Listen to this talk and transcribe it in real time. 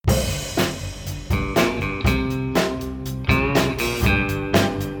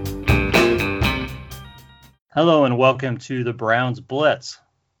Hello and welcome to the Browns Blitz.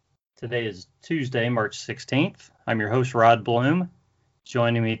 Today is Tuesday, March 16th. I'm your host, Rod Bloom.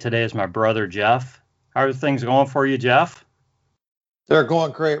 Joining me today is my brother, Jeff. How are things going for you, Jeff? They're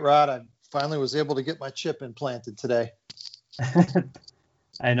going great, Rod. I finally was able to get my chip implanted today.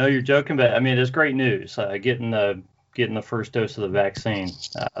 I know you're joking, but I mean, it's great news, getting the first dose of the vaccine.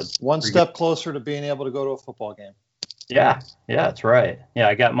 One step closer to being able to go to a football game. Yeah, that's right. Yeah,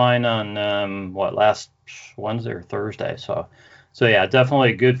 I got mine on last Wednesday or Thursday. So yeah,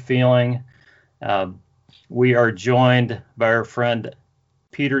 definitely a good feeling. We are joined by our friend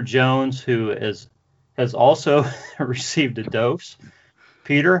Peter Jones, who has also received a dose.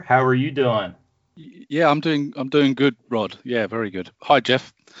 Peter, how are you doing? Yeah, I'm doing good, Rod. Yeah, very good. Hi,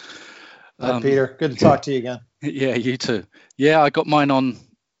 Jeff. Hi, Peter. Good to talk to you again. Yeah, you too. Yeah, I got mine on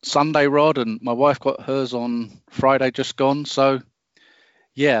Sunday, Rod, and my wife got hers on Friday just gone. So,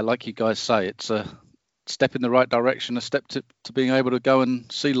 yeah, like you guys say, it's a step in the right direction, a step to being able to go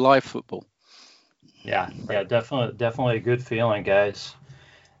and see live football. Yeah, definitely a good feeling, guys.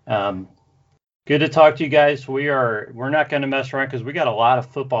 Good to talk to you guys. We're not going to mess around because we got a lot of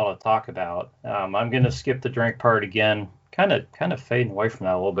football to talk about. I'm going to skip the drink part again, kind of fading away from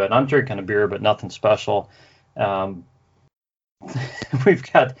that a little bit. I'm drinking a beer, but nothing special.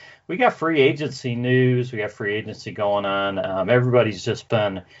 We got free agency news. We got free agency going on. Everybody's just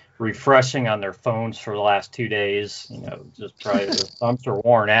been refreshing on their phones for the last 2 days. Just probably their thumbs are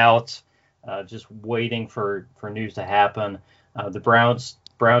worn out, just waiting for news to happen. The Browns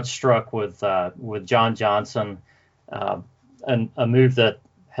struck with John Johnson, and a move that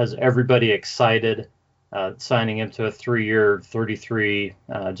has everybody excited, signing him to a 3-year,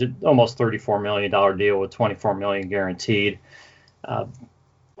 almost $34 million deal with $24 million guaranteed.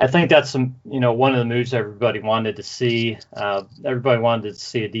 I think that's one of the moves everybody wanted to see. Everybody wanted to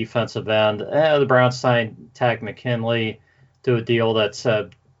see a defensive end. The Browns signed Takk McKinley to a deal that's,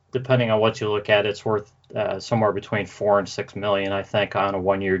 depending on what you look at, it's worth somewhere between $4 and $6 million, I think, on a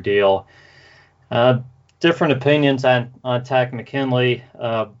 1-year deal. Different opinions on Takk McKinley.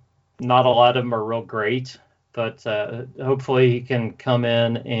 Not a lot of them are real great, but hopefully he can come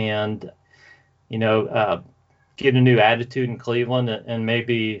in and get a new attitude in Cleveland and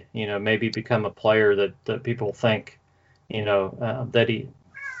maybe become a player that people think that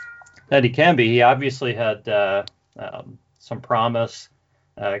he can be. He obviously had some promise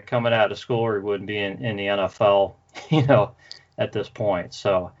coming out of school, or he wouldn't be in the NFL at this point.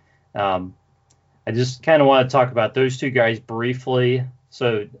 So I just kind of want to talk about those two guys briefly.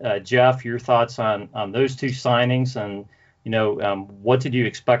 So Jeff, your thoughts on those two signings, and what did you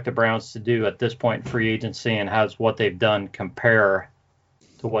expect the Browns to do at this point in free agency, and how's what they've done compare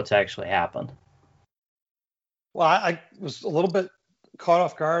to what's actually happened? Well, I was a little bit caught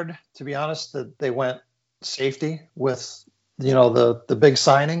off guard, to be honest, that they went safety with, the big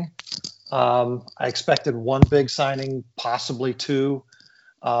signing. I expected one big signing, possibly two,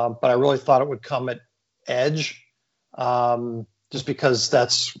 but I really thought it would come at edge, just because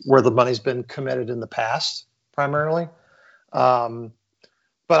that's where the money's been committed in the past, primarily. But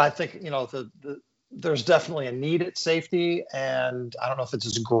I think, there's definitely a need at safety, and I don't know if it's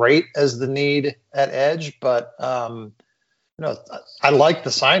as great as the need at edge, but, I like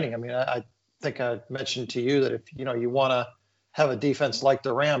the signing. I mean, I think I mentioned to you that if, you want to have a defense like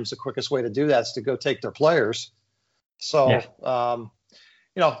the Rams, the quickest way to do that is to go take their players. So, yeah.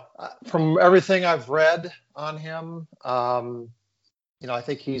 From everything I've read on him, I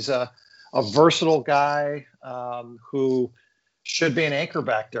think he's a versatile guy who should be an anchor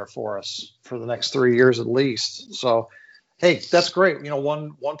back there for us for the next 3 years at least. So, hey, that's great.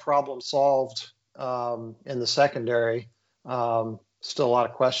 One problem solved in the secondary. Still a lot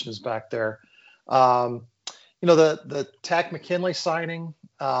of questions back there. The Takk McKinley signing.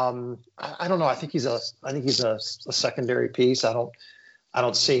 I don't know. I think he's a secondary piece. I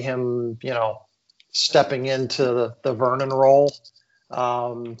don't see him, stepping into the Vernon role. I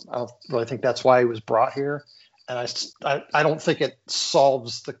don't really think that's why he was brought here. And I don't think it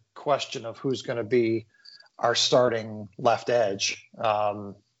solves the question of who's going to be our starting left edge.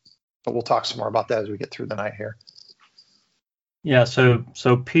 But we'll talk some more about that as we get through the night here. Yeah. So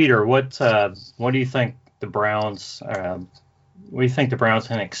Peter, what do you think the Browns? What do you think the Browns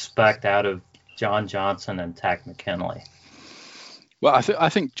can expect out of John Johnson and Takk McKinley? Well, I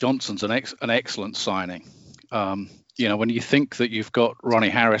think Johnson's an excellent signing. When you think that you've got Ronnie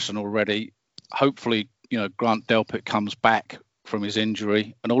Harrison already, hopefully, Grant Delpit comes back from his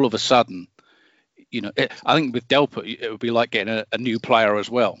injury, and all of a sudden, I think with Delpit, it would be like getting a new player as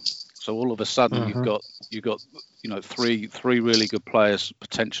well. So all of a sudden, you've got three really good players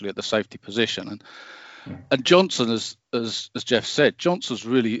potentially at the safety position, And Johnson, as Jeff said, Johnson's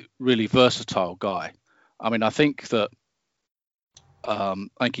really versatile guy. I mean, I think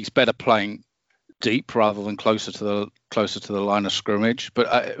he's better playing deep rather than closer to the line of scrimmage.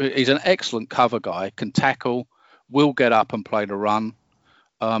 But he's an excellent cover guy, can tackle, will get up and play the run.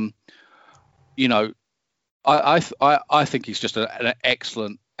 I think he's just an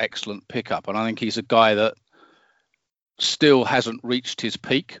excellent pickup, and I think he's a guy that still hasn't reached his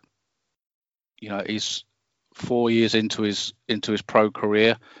peak. He's 4 years into his pro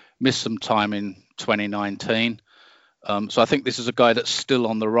career, missed some time in 2019. So I think this is a guy that's still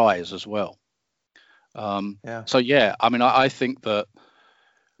on the rise as well. So yeah, I mean, I think that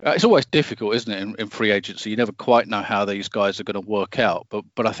it's always difficult, isn't it, in free agency? You never quite know how these guys are going to work out.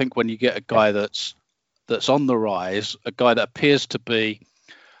 But I think when you get a guy that's on the rise, a guy that appears to be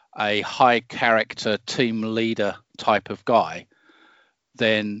a high character team leader type of guy,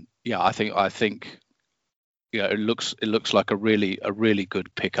 then yeah, I think it looks like a really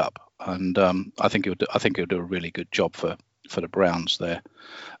good pickup, and I think he'll do a really good job for the Browns there.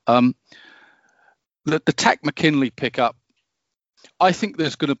 The Takk McKinley pickup, I think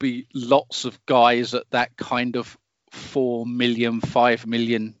there's going to be lots of guys at that kind of 4 million, 5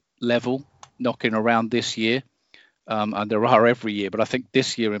 million level knocking around this year. And there are every year, but I think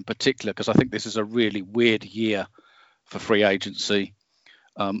this year in particular, because I think this is a really weird year for free agency.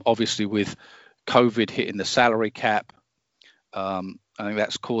 Obviously, with COVID hitting the salary cap, I think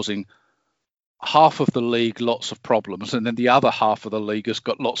that's causing half of the league lots of problems, and then the other half of the league has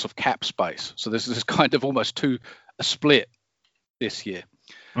got lots of cap space. So this is kind of almost a split this year.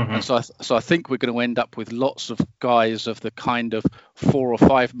 Mm-hmm. And so I think we're going to end up with lots of guys of the kind of 4 or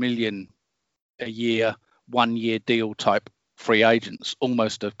 5 million a year, 1 year deal type free agents,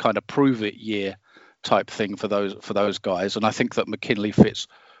 almost a kind of prove it year type thing for those guys. And I think that McKinley fits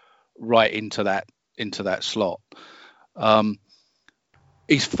right into that slot.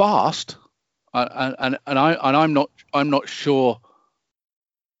 He's fast, and I'm not sure.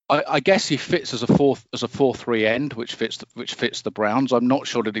 I guess he fits as a 4-3 end, which fits the Browns. I'm not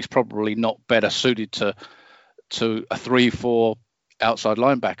sure that he's probably not better suited to a 3-4 outside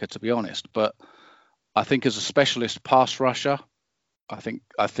linebacker, to be honest. But I think as a specialist pass rusher, I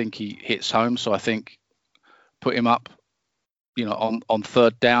think he hits home. So I think put him up, on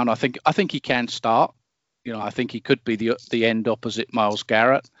third down. I think he can start. I think he could be the end opposite Myles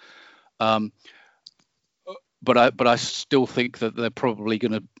Garrett. But I still think that they're probably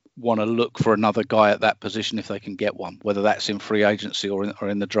going to want to look for another guy at that position if they can get one, whether that's in free agency or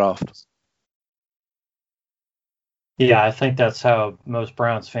in the draft. Yeah, I think that's how most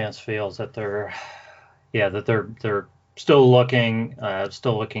Browns fans feel, is that they're still looking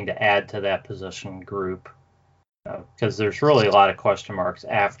to add to that position group, because there's really a lot of question marks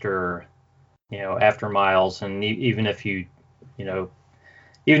after Myles, and even if you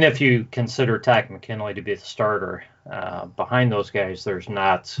consider Takk McKinley to be the starter, behind those guys, there's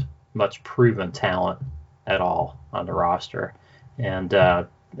not much proven talent at all on the roster, and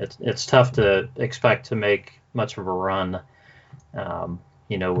it's tough to expect to make much of a run,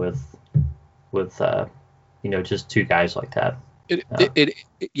 with just two guys like that. It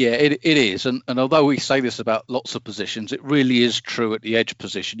is, and although we say this about lots of positions, it really is true at the edge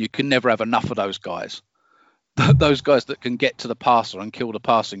position. You can never have enough of those guys. Those guys that can get to the passer and kill the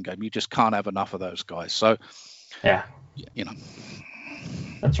passing game, you just can't have enough of those guys. So, yeah,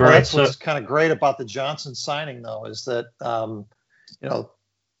 that's right. That's what's kind of great about the Johnson signing, though, is that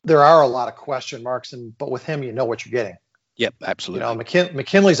there are a lot of question marks, but with him, you know what you're getting. Yep, absolutely.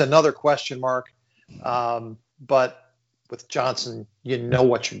 McKinley's another question mark, but with Johnson, you know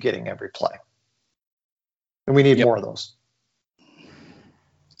what you're getting every play, and we need more of those.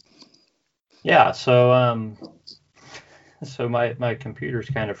 Yeah, so my computer's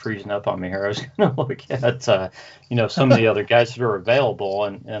kind of freezing up on me here. I was going to look at some of the other guys that are available,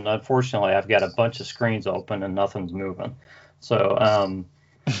 and unfortunately I've got a bunch of screens open and nothing's moving. So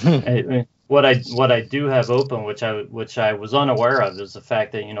what I do have open, which I was unaware of, is the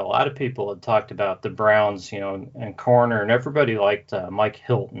fact that a lot of people had talked about the Browns, and corner, and everybody liked Mike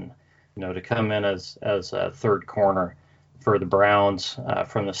Hilton, to come in as a third corner for the Browns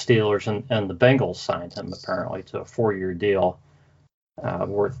from the Steelers, and the Bengals signed him apparently to a 4-year deal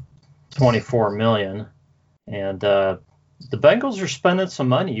worth $24 million. And the Bengals are spending some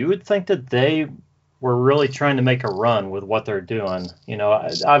money. You would think that they were really trying to make a run with what they're doing.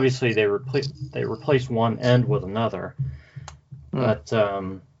 Obviously they replaced one end with another, but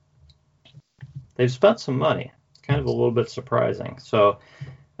they've spent some money. It's kind of a little bit surprising. So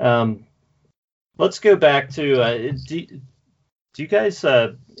let's go back to Do you guys,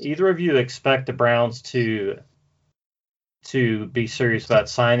 either of you, expect the Browns to be serious about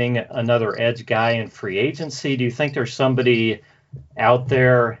signing another edge guy in free agency? Do you think there's somebody out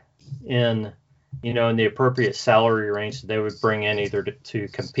there in in the appropriate salary range that they would bring in either to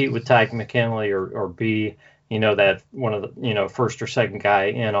compete with Takk McKinley or be that one of the first or second guy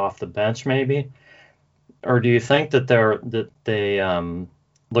in off the bench maybe? Or do you think that they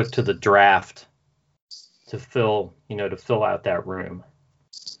look to the draft to fill out that room?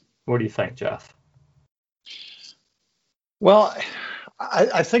 What do you think, Jeff? Well,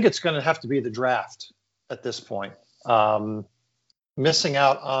 I think it's going to have to be the draft at this point. Missing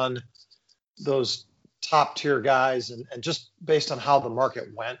out on those top tier guys and just based on how the market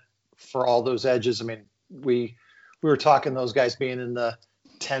went for all those edges. I mean, we were talking those guys being in the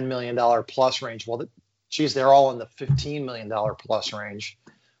 $10 million plus range. Well, they're all in the $15 million plus range.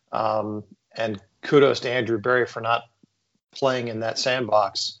 And kudos to Andrew Berry for not playing in that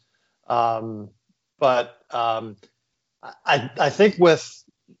sandbox. But I think with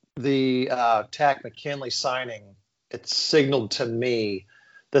the Takk McKinley signing, it signaled to me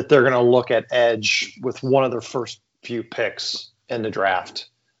that they're going to look at edge with one of their first few picks in the draft.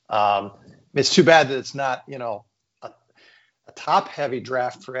 It's too bad that it's not, a top heavy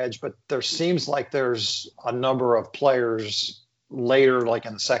draft for edge, but there seems like there's a number of players later, like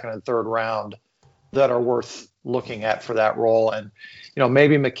in the second and third round, that are worth looking at for that role. And,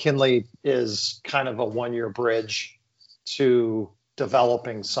 maybe McKinley is kind of a 1-year bridge to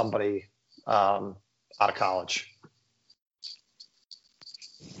developing somebody out of college.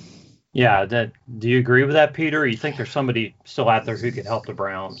 Yeah, do you agree with that, Peter? Or you think there's somebody still out there who could help the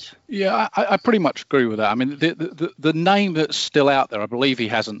Browns? Yeah, I pretty much agree with that. I mean, the name that's still out there, I believe he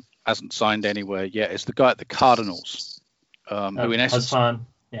hasn't signed anywhere yet, is the guy at the Cardinals, who in essence, Hassan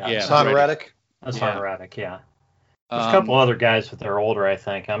Reddick. Hassan Reddick, yeah. There's a couple other guys, but they're older, I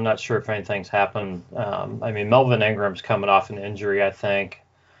think. I'm not sure if anything's happened. I mean, Melvin Ingram's coming off an injury, I think.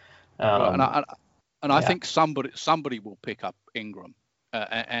 I think somebody will pick up Ingram.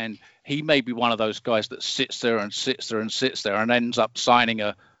 And he may be one of those guys that sits there and ends up signing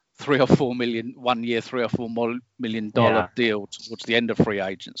a $3 or $4 million 1 year, $3 or $4 million deal towards the end of free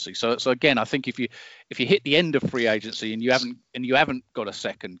agency. So again, I think if you hit the end of free agency and you haven't got a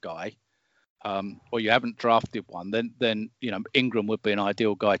second guy, or you haven't drafted one, then Ingram would be an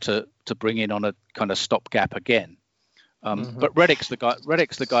ideal guy to bring in on a kind of stopgap again. But Reddick's the guy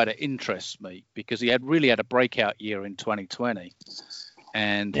that interests me because he really had a breakout year in 2020.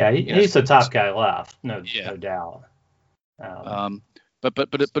 And he's the top guy left, no doubt.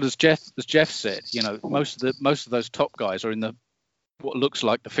 But as Jeff said, most of those top guys are in the what looks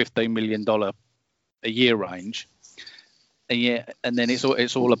like the $15 million a year range, and then it's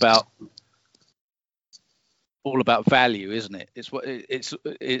all about value, isn't it?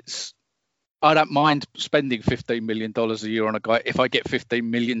 It's I don't mind spending $15 million a year on a guy if I get $15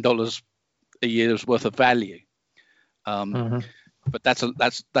 million a year's worth of value. But that's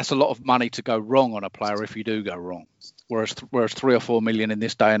a lot of money to go wrong on a player if you do go wrong. Whereas 3 or 4 million in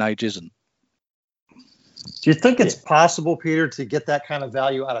this day and age isn't. Do you think it's possible, Peter, to get that kind of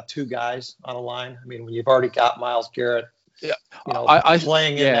value out of two guys on a line? I mean, when you've already got Myles Garrett,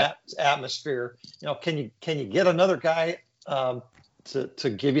 playing in that atmosphere, can you get another guy to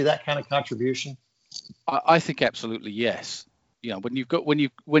give you that kind of contribution? I think absolutely yes. When you've got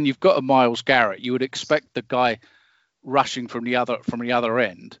a Myles Garrett, you would expect the guy rushing from the other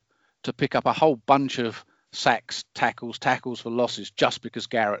end to pick up a whole bunch of sacks, tackles for losses just because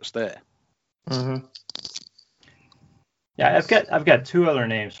Garrett's there. Mm-hmm. Yeah, I've got two other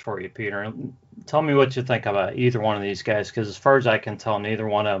names for you, Peter. Tell me what you think about either one of these guys, because as far as I can tell, neither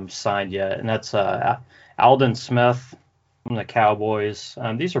one of them signed yet, and that's Aldon Smith from the Cowboys.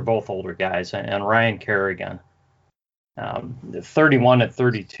 These are both older guys, and Ryan Kerrigan, 31 and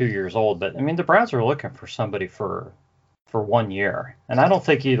 32 years old. But I mean, the Browns are looking for somebody for 1 year, and I don't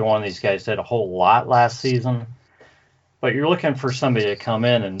think either one of these guys did a whole lot last season. But you're looking for somebody to come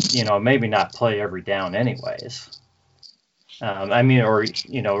in and maybe not play every down anyways.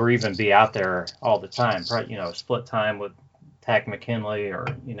 Or even be out there all the time, right? Split time with Takk McKinley or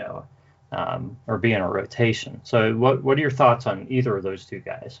be in a rotation. So what are your thoughts on either of those two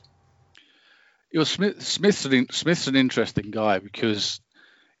guys? Smith's an interesting guy because,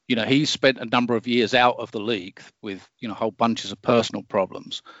 he's spent a number of years out of the league with, whole bunches of personal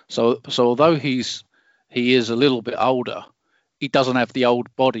problems. So although he is a little bit older, he doesn't have the old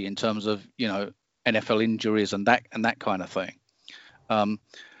body in terms of, NFL injuries and that kind of thing.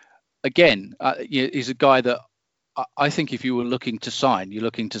 He's a guy that I think if you were looking to sign, you're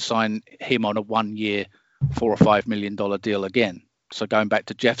looking to sign him on a 1 year, $4 or $5 million deal again. So going back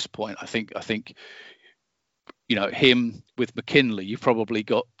to Jeff's point, I think him with McKinley, you've probably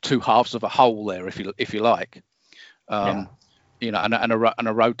got two halves of a whole there, if you like, and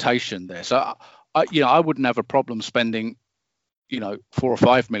a rotation there. So I wouldn't have a problem spending $4 or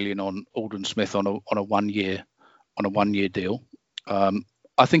 $5 million on Aldon Smith on a 1 year deal.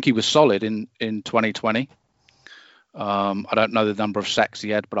 I think he was solid in 2020. I don't know the number of sacks he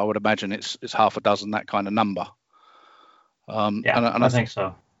had, but I would imagine it's half a dozen, that kind of number. I think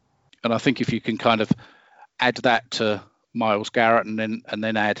so. And I think if you can kind of add that to Myles Garrett and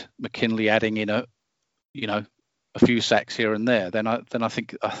then add McKinley adding in a few sacks here and there, then I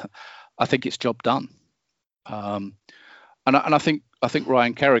think it's job done. And I think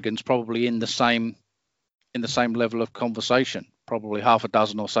Ryan Kerrigan's probably in the same level of conversation. Probably half a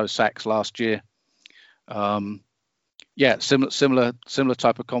dozen or so sacks last year. Similar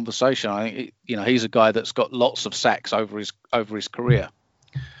type of conversation. I think he's a guy that's got lots of sacks over his career.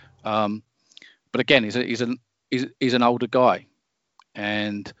 But again, he's an older guy,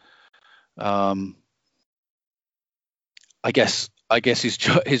 and I guess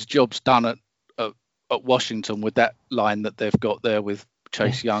his job's done at Washington with that line that they've got there with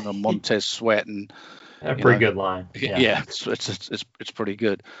Chase Young and Montez Sweat and pretty good line. Yeah, it's pretty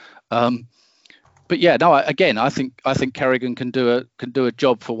good. But yeah, no. I think Kerrigan can do a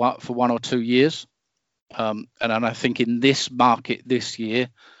job for 1 or 2 years, and I think in this market this year,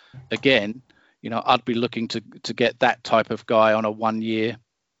 again, I'd be looking to get that type of guy on a 1 year,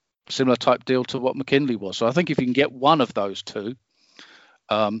 similar type deal to what McKinley was. So I think if you can get one of those two,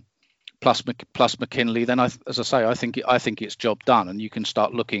 plus McKinley, then I think it's job done, and you can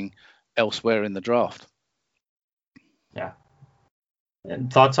start looking elsewhere in the draft. Yeah.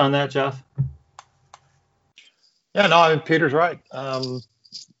 And thoughts on that, Jeff? Yeah, no, I mean, Peter's right.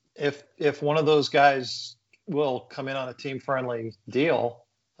 If one of those guys will come in on a team-friendly deal,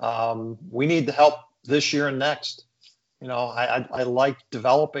 we need the help this year and next. I like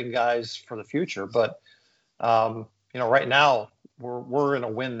developing guys for the future, but right now we're in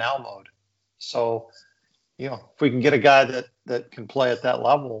a win now mode. So, if we can get a guy that can play at that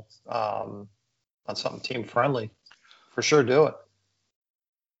level on something team-friendly, for sure, do it.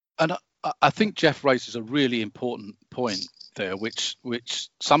 And I think Jeff raises a really important point there, which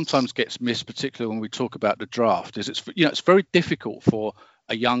sometimes gets missed, particularly when we talk about the draft. Is it's very difficult for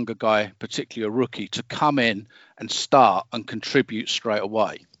a younger guy, particularly a rookie, to come in and start and contribute straight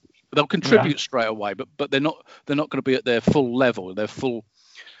away. They'll contribute straight away, but they're not going to be at their full level, their full,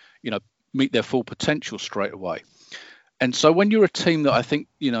 meet their full potential straight away. And so when you're a team that I think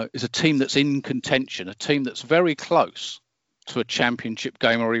is a team that's in contention, a team that's very close to a championship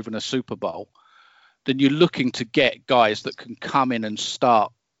game or even a Super Bowl, then you're looking to get guys that can come in and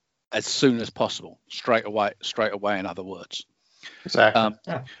start as soon as possible, straight away. In other words,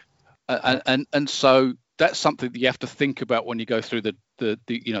 exactly. And so that's something that you have to think about when you go through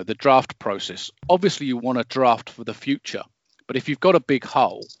the draft process. Obviously, you want to draft for the future, but if you've got a big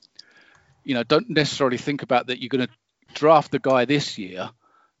hole, don't necessarily think about that. You're going to draft the guy this year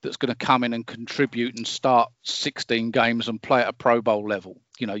that's going to come in and contribute and start 16 games and play at a Pro Bowl level.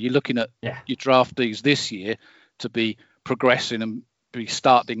 You're looking at your draftees this year to be progressing and be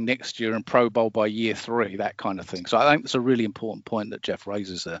starting next year and Pro Bowl by year 3, that kind of thing. So I think that's a really important point that Jeff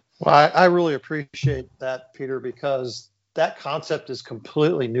raises there. Well, I really appreciate that, Peter, because that concept is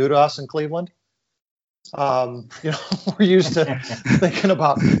completely new to us in Cleveland. We're used to thinking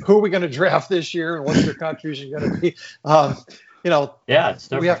about who are we going to draft this year and what's their contribution going to be. It's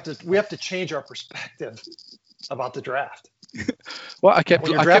different. We have to change our perspective about the draft. Well,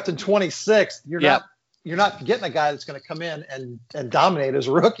 when you're drafting 26th, you're not getting a guy that's going to come in and dominate as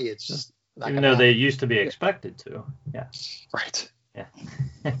a rookie. It's just not even though they used to be expected to. Yeah. Right. Yeah.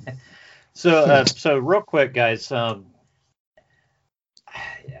 So real quick, guys.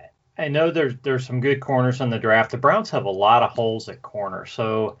 I know there's some good corners in the draft. The Browns have a lot of holes at corner.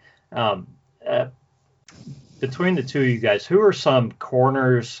 So between the two of you guys, who are some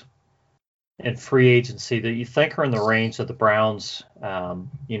corners in free agency that you think are in the range that the Browns,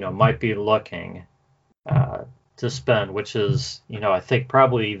 might be looking to spend, which is, I think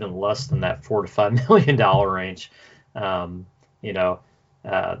probably even less than that $4 to $5 million range.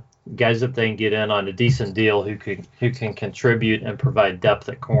 Guys that they can get in on a decent deal who can contribute and provide depth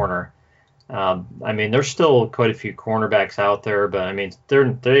at corner. There's still quite a few cornerbacks out there, but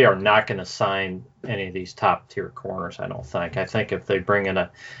they are not going to sign any of these top tier corners. I don't think. I think if they bring in a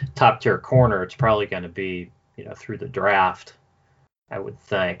top tier corner, it's probably going to be through the draft, I would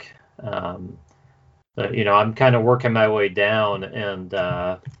think. But I'm kind of working my way down and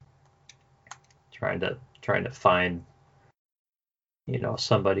trying to trying to find,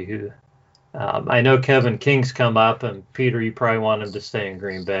 somebody who. I know Kevin King's come up, and Peter, you probably want him to stay in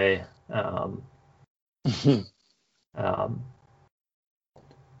Green Bay.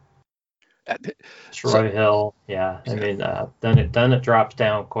 Troy Hill, yeah. I mean, then it drops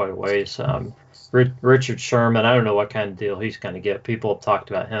down quite a ways. Richard Sherman, I don't know what kind of deal he's going to get. People have talked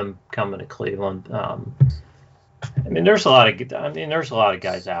about him coming to Cleveland. There's a lot of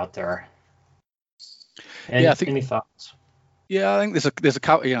guys out there. Any thoughts? Yeah, I think there's a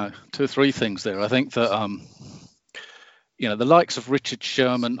couple, 2 or 3 things there. I think that the likes of Richard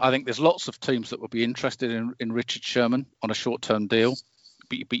Sherman. I think there's lots of teams that would be interested in Richard Sherman on a short-term deal.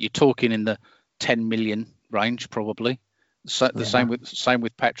 But you're talking in the 10 million range probably. The same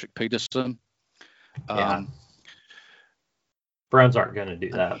with Patrick Peterson. Browns aren't going to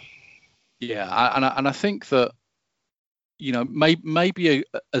do that. Yeah, and I think that maybe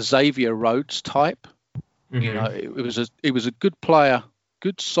a Xavier Rhodes type. Mm-hmm. It was a good player,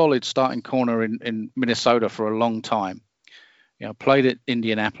 good solid starting corner in Minnesota for a long time. Played at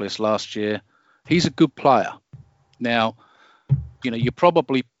Indianapolis last year. He's a good player. Now, you're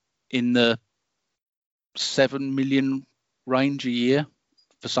probably in the 7 million range a year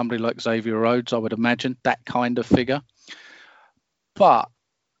for somebody like Xavier Rhodes, I would imagine, that kind of figure. But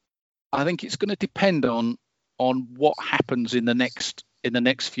I think it's going to depend on what happens in the next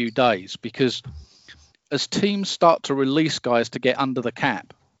few days, because as teams start to release guys to get under the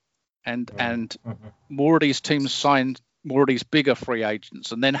cap, and more of these teams sign more of these bigger free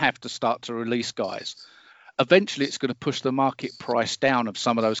agents and then have to start to release guys, eventually it's going to push the market price down of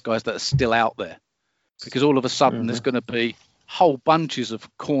some of those guys that are still out there, because all of a sudden there's going to be whole bunches of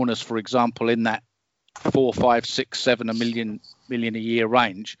corners, for example, in that 4, 5, 6, 7 million a year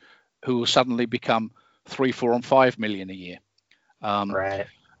range, who will suddenly become 3, 4, and 5 million a year. Right.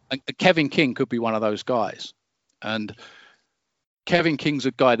 And Kevin King could be one of those guys, and Kevin King's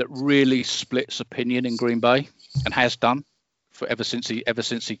a guy that really splits opinion in Green Bay and has done ever since he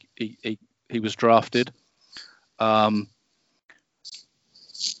was drafted.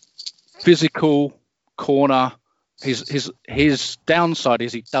 Physical corner. His downside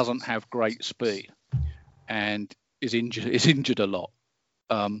is he doesn't have great speed and is injured a lot.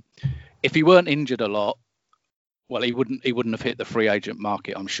 If he weren't injured a lot, well, he wouldn't have hit the free agent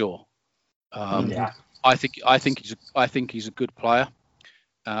market, I'm sure. I think he's a good player.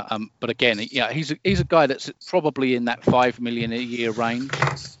 But again, he's a guy that's probably in that 5 million a year range,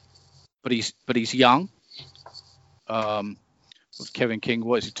 but he's young. Kevin King,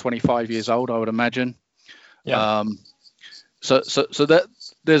 what is he, 25 years old, I would imagine. Yeah. So that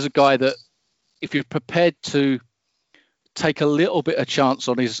there's a guy that, if you're prepared to take a little bit of chance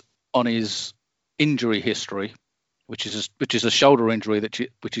on his injury history, which is a shoulder injury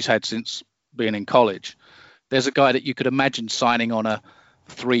which he's had since being in college, there's a guy that you could imagine signing on a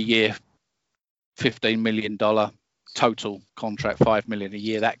 3-year, $15 million total contract, 5 million a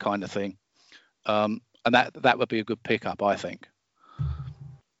year, that kind of thing. And that would be a good pickup, I think.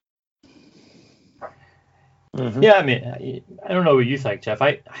 Mm-hmm. Yeah, I don't know what you think, Jeff.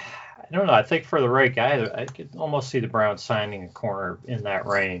 I don't know. I think for the right guy, I could almost see the Browns signing a corner in that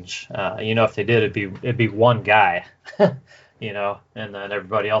range. If they did, it'd be one guy, and then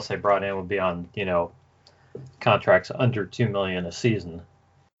everybody else they brought in would be on, contracts under $2 million a season,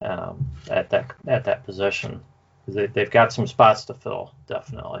 at that position. They've got some spots to fill,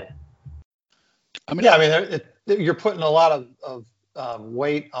 definitely. You're putting a lot of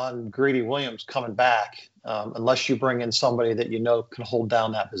weight on Greedy Williams coming back, unless you bring in somebody that can hold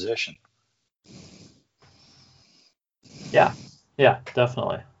down that position. Yeah,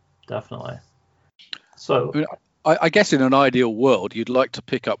 definitely. So I guess in an ideal world, you'd like to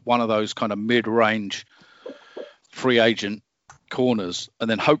pick up one of those kind of mid-range free agent corners, and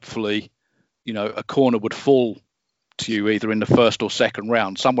then hopefully, a corner would fall to you either in the first or second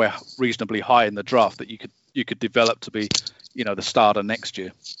round, somewhere reasonably high in the draft, that you could develop to be, the starter next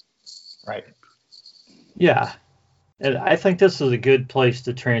year. Right. Yeah. And I think this is a good place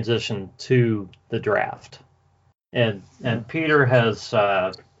to transition to the draft. And Peter has,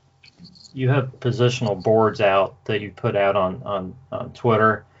 you have positional boards out that you put out on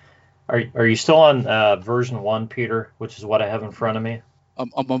Twitter. Are you still on version 1, Peter, which is what I have in front of me?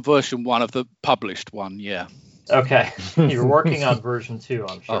 I'm on version 1 of the published one, yeah. Okay. You're working on version 2,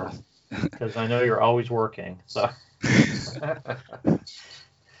 I'm sure, because I know you're always working. So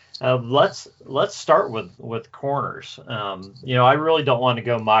let's start with corners. I really don't want to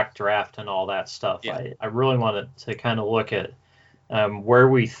go mock draft and all that stuff. Yeah. I really wanted to kind of look at where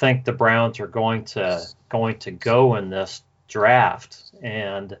we think the Browns are going to go in this draft.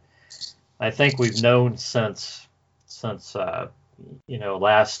 And I think we've known since last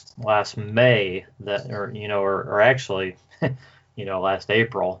May that, or actually, last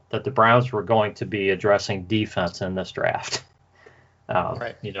April, that the Browns were going to be addressing defense in this draft.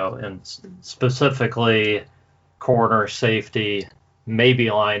 Right. And specifically corner, safety, maybe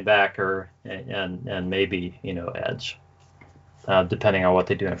linebacker, and maybe edge, depending on what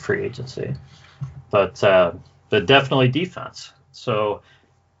they do in free agency. But definitely defense. So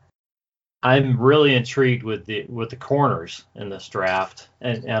I'm really intrigued with the corners in this draft,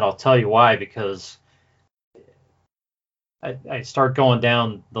 and I'll tell you why, because I start going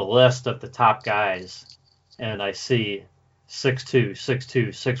down the list of the top guys, and I see 6'2", 6'2",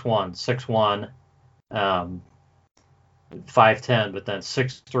 6'1", 6'1", 5'10", but then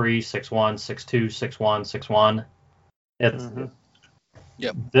 6'3", 6'1", 6'2", 6'1", 6'1".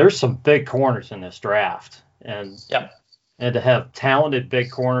 There's some big corners in this draft, and to have talented big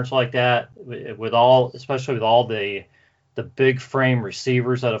corners like that, especially with all the big frame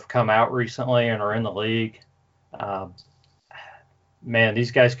receivers that have come out recently and are in the league, man, these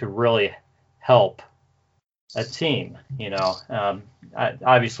guys could really help a team.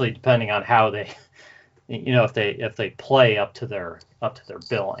 Obviously depending on how they, if they play up to their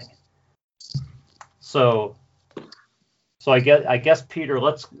billing. So I guess Peter,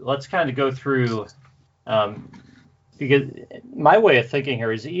 let's kind of go through, because my way of thinking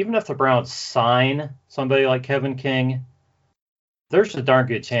here is, even if the Browns sign somebody like Kevin King, there's a darn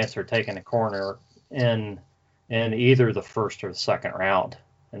good chance they're taking a corner in either the first or the second round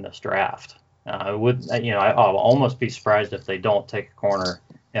in this draft. I'll almost be surprised if they don't take a corner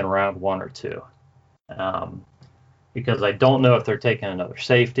in round 1 or 2, because I don't know if they're taking another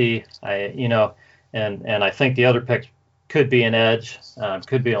safety. And I think the other picks could be an edge,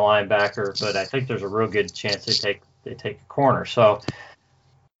 could be a linebacker, but I think there's a real good chance they take a corner. So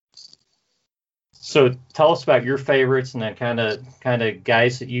tell us about your favorites, and then kind of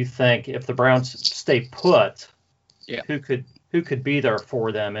guys that you think, if the Browns stay put, who could be there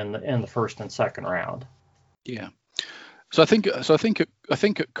for them in the first and second round. Yeah. So I think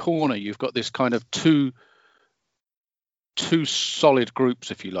at corner you've got this kind of two solid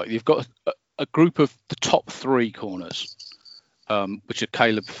groups, if you like. You've got a group of the top 3 corners, which are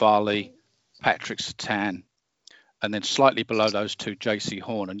Caleb Farley, Patrick Surtain, and then slightly below those 2, J.C.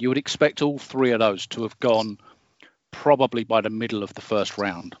 Horn. And you would expect all 3 of those to have gone probably by the middle of the first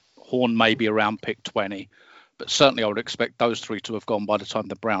round. Horn maybe around pick 20, but certainly I would expect those 3 to have gone by the time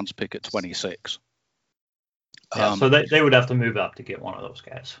the Browns pick at 26. So they would have to move up to get one of those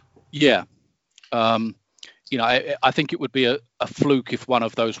guys. Yeah. I think it would be a fluke if one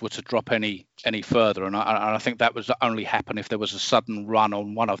of those were to drop any further, and I think that would only happen if there was a sudden run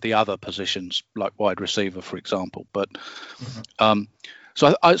on one of the other positions, like wide receiver, for example. But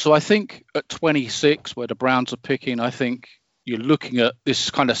so I think at 26, where the Browns are picking, I think you're looking at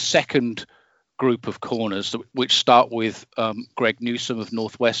this kind of second group of corners, which start with Greg Newsome of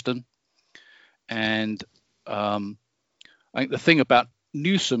Northwestern, and I think the thing about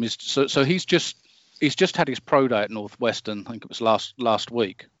Newsome is so he's just had his pro day at Northwestern. I think it was last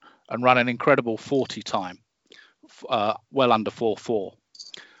week, and run an incredible 40 time, well under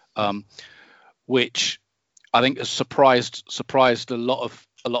 4.4, which I think has surprised a lot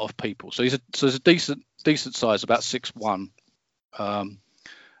of people. So he's a decent size, about 6'1",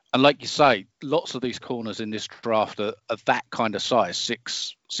 and like you say, lots of these corners in this draft are that kind of size,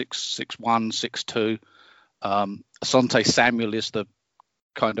 6'1", 6'2". Asante Samuel is the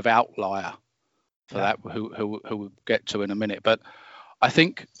kind of outlier for that, who we'll get to in a minute. But I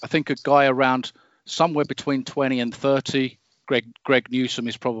think a guy around somewhere between 20 and 30, Greg Newsome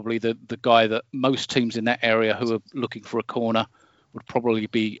is probably the guy that most teams in that area who are looking for a corner would probably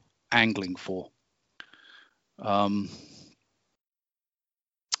be angling for. I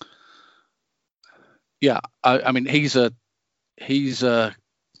mean he's a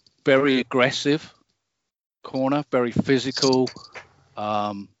very aggressive corner, very physical.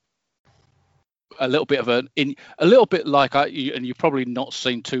 A little bit like, and you've probably not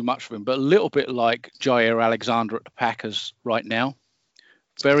seen too much of him, but a little bit like Jair Alexander at the Packers right now.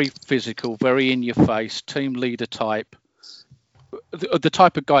 Very physical, very in your face, team leader type, the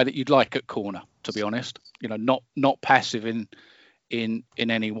type of guy that you'd like at corner, to be honest. Not passive in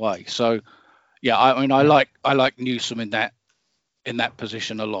any way. So yeah, I mean I like Newsome in that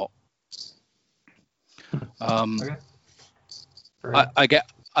position a lot. Okay.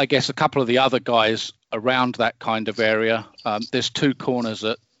 I guess a couple of the other guys around that kind of area. There's 2 corners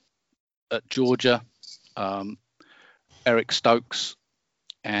at Georgia, Eric Stokes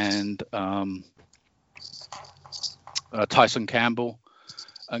and Tyson Campbell.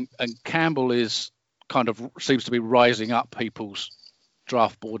 and Campbell is kind of seems to be rising up people's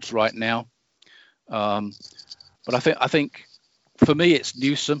draft boards right now. But I think for me it's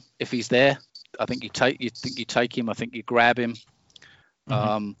Newsom if he's there. I think you take him. I think you grab him.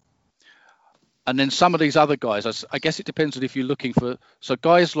 And then some of these other guys, I guess it depends on if you're looking for. So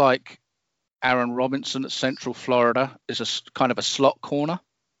guys like Aaron Robinson at Central Florida is a kind of a slot corner,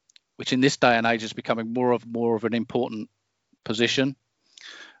 which in this day and age is becoming more of an important position.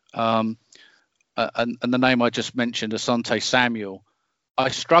 And the name I just mentioned, Asante Samuel, I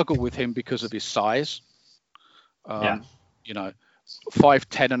struggle with him because of his size. 5'10",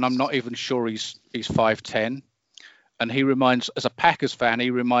 and I'm not even sure he's 5'10". And he reminds, as a Packers fan, he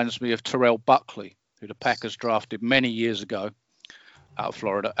reminds me of Terrell Buckley, who the Packers drafted many years ago out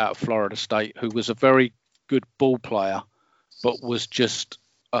of Florida State, who was a very good ball player, but was just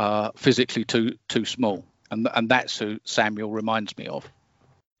physically too small. And that's who Samuel reminds me of.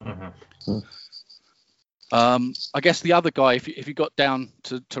 I guess the other guy, if you got down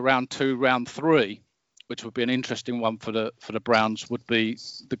to round 2, round 3, which would be an interesting one for the Browns, would be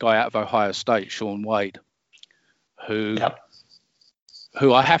the guy out of Ohio State, Shaun Wade, who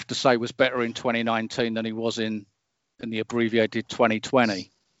I have to say was better in 2019 than he was in the abbreviated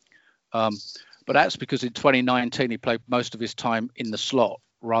 2020. But that's because in 2019 he played most of his time in the slot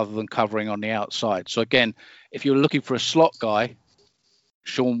rather than covering on the outside. So again, if you're looking for a slot guy,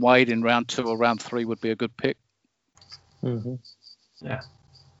 Shaun Wade in round 2 or round 3 would be a good pick. Yeah.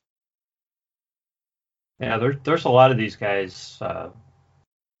 Yeah, there's a lot of these guys that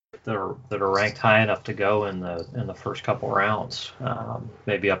are ranked high enough to go in the first couple rounds,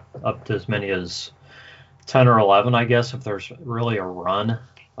 maybe up to as many as 10 or 11, I guess, if there's really a run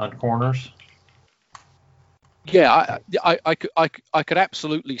on corners. Yeah, I could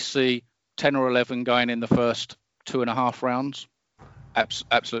absolutely see 10 or 11 going in the first 2.5 rounds.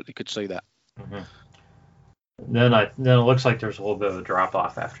 Absolutely could see that. Then it looks like there's a little bit of a drop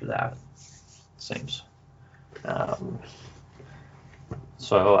off after that. It seems. I'm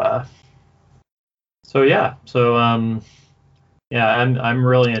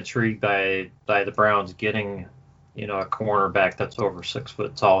really intrigued by the Browns getting, a cornerback that's over 6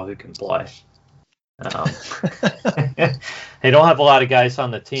 foot tall who can play. They don't have a lot of guys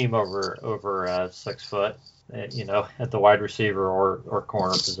on the team over 6 foot, at the wide receiver or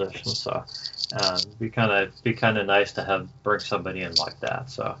corner position. So be kind of nice to bring somebody in like that.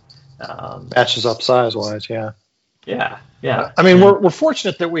 So matches up size wise, yeah. Yeah. I mean, we're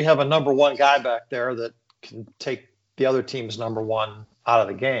fortunate that we have a number one guy back there that can take the other team's number one out of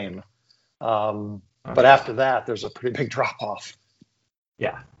the game. But after that, there's a pretty big drop off.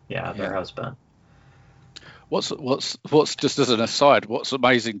 Yeah, there has been. What's just as an aside, what's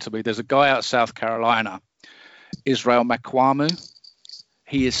amazing to me, there's a guy out of South Carolina, Israel Makwamu.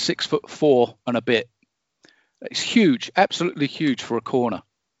 He is 6'4" and a bit. It's huge, absolutely huge for a corner.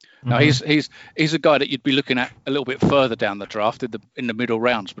 Now he's a guy that you'd be looking at a little bit further down the draft in the middle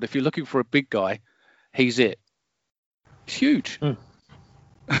rounds. But if you're looking for a big guy, he's it. He's huge. I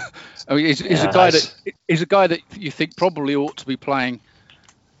mean, he's a guy that you think probably ought to be playing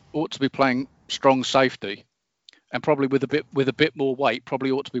strong safety, and probably with a bit more weight,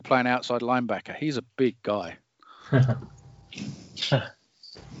 probably ought to be playing outside linebacker. He's a big guy.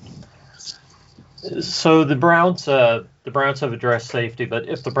 So the Browns have addressed safety, but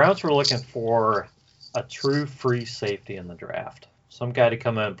if the Browns were looking for a true free safety in the draft, some guy to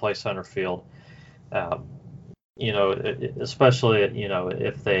come in and play center field, especially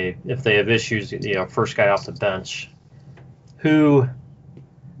if they have issues, first guy off the bench, who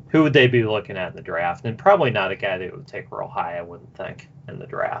would they be looking at in the draft? And probably not a guy that would take real high, I wouldn't think, in the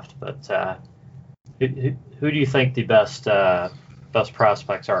draft. But who do you think the best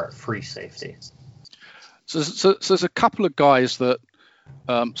prospects are at free safety? So there's a couple of guys that.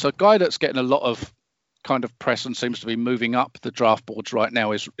 So a guy that's getting a lot of kind of press and seems to be moving up the draft boards right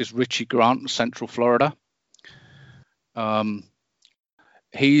now is Richie Grant, Central Florida.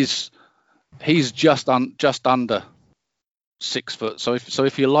 He's just under 6 foot. So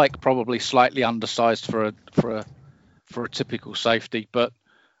if you like, probably slightly undersized for a typical safety, but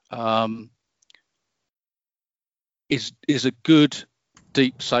is a good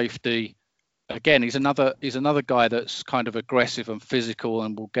deep safety. Again, he's another guy that's kind of aggressive and physical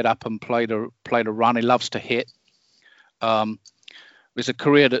and will get up and play the run. He loves to hit. There's a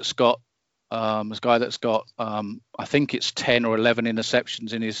career that's got a guy that's got I think it's 10 or 11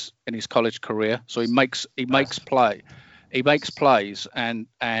 interceptions in his college career. So he makes plays and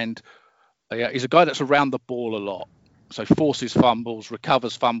he's a guy that's around the ball a lot. So forces fumbles,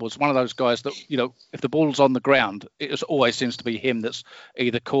 recovers fumbles. One of those guys that, if the ball's on the ground, it always seems to be him that's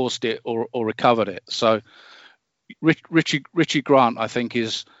either caused it or recovered it. So Richie Grant, I think,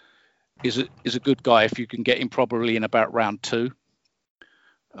 is a good guy if you can get him probably in about round 2.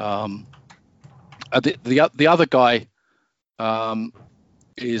 The other guy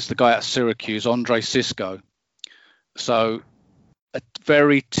is the guy at Syracuse, Andre Cisco. So a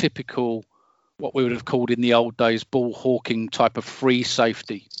very typical, what we would have called in the old days, ball hawking type of free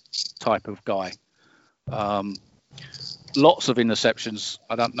safety type of guy. Lots of interceptions.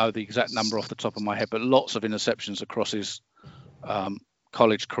 I don't know the exact number off the top of my head, but lots of interceptions across his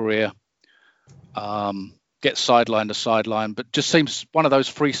college career. Gets sideline to sideline, but just seems one of those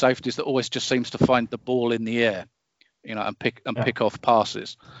free safeties that always just seems to find the ball in the air, and pick off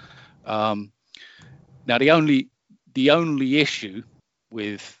passes. Now the only issue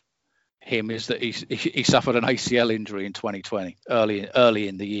with him is that he suffered an ACL injury in 2020, early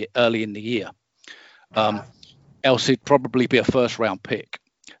in the year. Else he'd probably be a first round pick.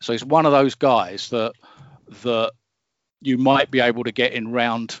 So he's one of those guys that you might be able to get in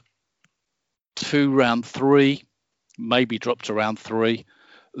round 2, round 3, maybe drop to round 3,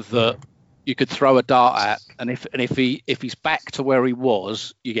 that you could throw a dart at, and if he's back to where he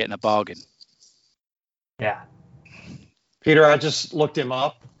was, you're getting a bargain. Yeah. Peter, I just looked him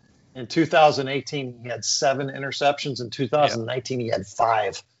up. In 2018, he had 7 interceptions. In 2019, he had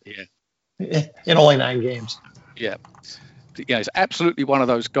 5. Yeah. In only 9 games. Yeah. Yeah, it's absolutely one of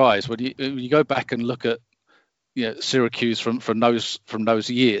those guys. When you go back and look at Syracuse from those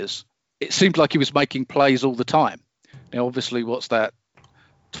years, it seemed like he was making plays all the time. Now, obviously, what's that?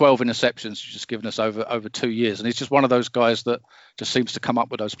 12 interceptions just given us over 2 years, and he's just one of those guys that just seems to come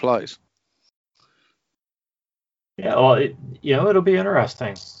up with those plays. Yeah, well, it'll be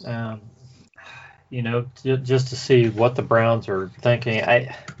interesting, just to see what the Browns are thinking.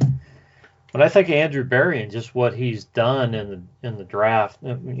 When I think of Andrew Berry and just what he's done in the draft,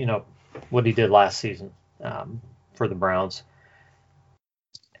 what he did last season for the Browns,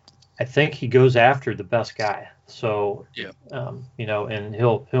 I think he goes after the best guy. So, yeah. And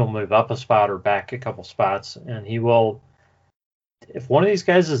he'll move up a spot or back a couple spots, and he will. If one of these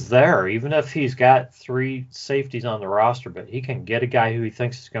guys is there, even if he's got 3 safeties on the roster, but he can get a guy who he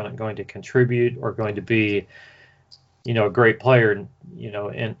thinks is going to contribute or going to be, a great player, in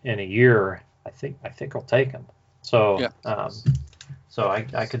a year, I think I'll take him. So, yeah. So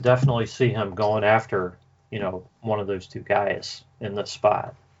I could definitely see him going after, one of those 2 guys in this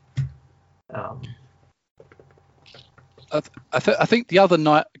spot. I think the other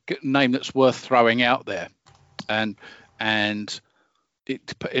name that's worth throwing out there, and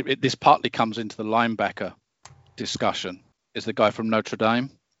this partly comes into the linebacker discussion, is the guy from Notre Dame.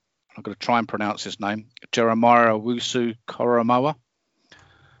 I'm going to try and pronounce his name, Jeremiah Owusu-Koramoah.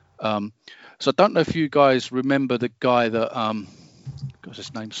 So I don't know if you guys remember the guy that, gosh,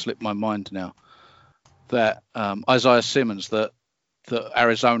 his name slipped my mind now, that Isaiah Simmons that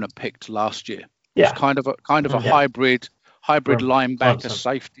Arizona picked last year. Yeah. It's kind of a hybrid linebacker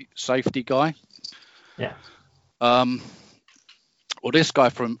safety guy. Yeah. Well, this guy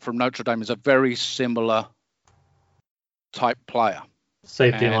from Notre Dame is a very similar type player.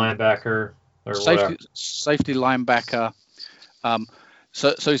 Safety linebacker or whatever. Safety linebacker.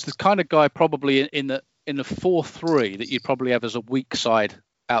 So he's the kind of guy probably in the 4-3 that you'd probably have as a weak side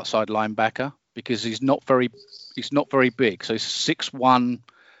outside linebacker, because he's not very big. So he's 6'1",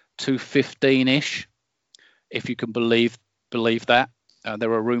 215-ish, if you can believe that.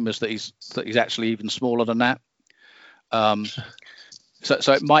 There are rumors that he's actually even smaller than that.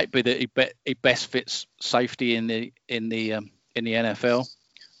 So it might be that he best fits safety in the NFL.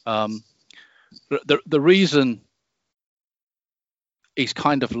 The reason he's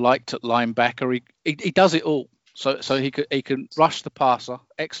kind of liked at linebacker, he does it all. So he can rush the passer,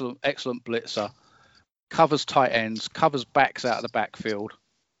 excellent blitzer, covers tight ends, covers backs out of the backfield,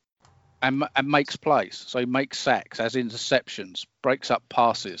 and makes plays. So he makes sacks, has interceptions, breaks up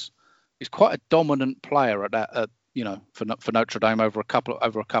passes. He's quite a dominant player at that. For Notre Dame over a couple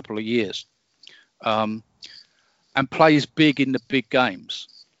of years, and plays big in the big games.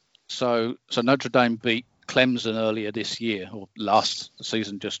 So Notre Dame beat Clemson earlier this year, or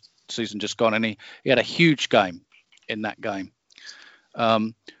season just gone, and he had a huge game in that game.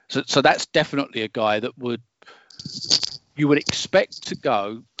 So that's definitely a guy that you would expect to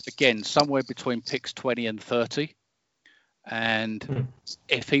go again somewhere between picks 20 and 30. And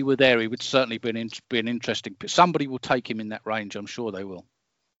if he were there, he would certainly be an interesting. Somebody will take him in that range. I'm sure they will.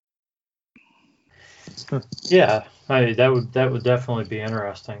 Yeah, that would definitely be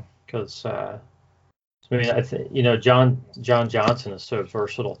interesting, because I mean, I think John Johnson is so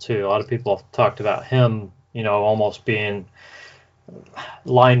versatile too. A lot of people have talked about him, almost being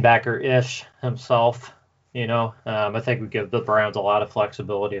linebacker-ish himself. I think we give the Browns a lot of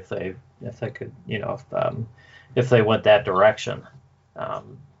flexibility if they could, if they went that direction.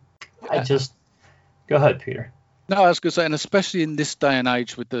 I just go ahead, Peter. No, I was going to say, and especially in this day and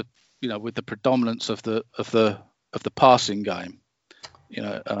age with the predominance of the passing game,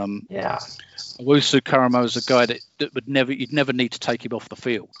 Owusu Karamo is a guy that you'd never need to take him off the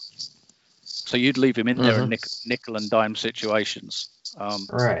field. So you'd leave him in there in nickel and dime situations.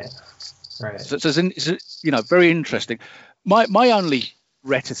 Right. So it's very interesting. My only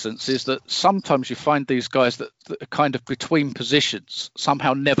reticence is that sometimes you find these guys that are kind of between positions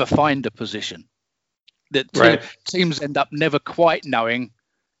somehow never find a position. That teams end up never quite knowing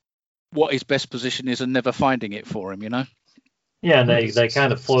what his best position is and never finding it for him. Yeah, and they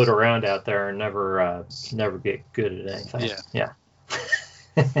kind of float around out there and never get good at anything. Yeah.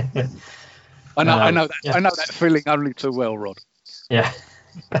 I know that feeling only too well, Rod. Yeah.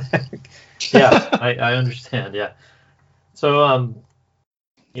 Yeah, I understand. Yeah. So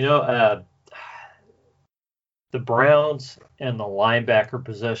the Browns and the linebacker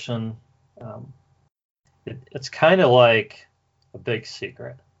position, it's kind of like a big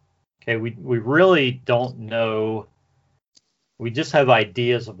secret. Okay, we really don't know. We just have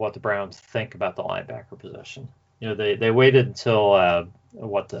ideas of what the Browns think about the linebacker position. They waited until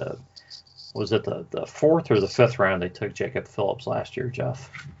was it the fourth or the fifth round they took Jacob Phillips last year, Jeff?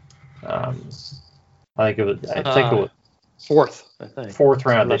 I think it was fourth. I think fourth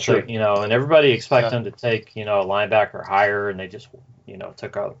round they took, and everybody expected them to take a linebacker higher, and they just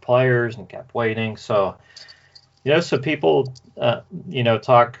took other players and kept waiting. So so people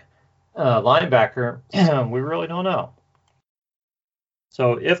talk linebacker. We really don't know.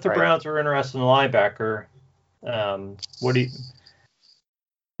 So if the Browns are interested in a linebacker,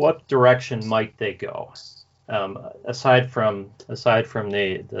 what direction might they go? Aside from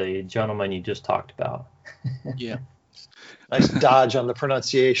the gentleman you just talked about. Yeah. Nice dodge on the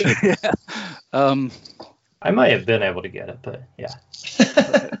pronunciation. Yeah. I might have been able to get it, but yeah.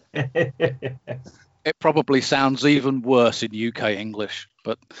 It probably sounds even worse in UK English,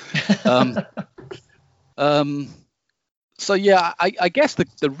 but so yeah, I guess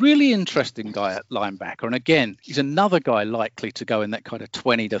the really interesting guy at linebacker, and again, he's another guy likely to go in that kind of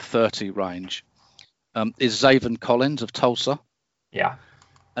 20 to 30 range, is Zaven Collins of Tulsa. Yeah.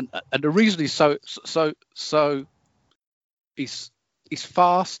 And the reason he's so he's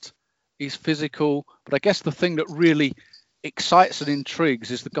fast, he's physical, but I guess the thing that really excites and intrigues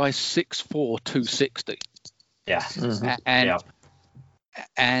is the guy's 6'4", 260. Yeah. Mm-hmm.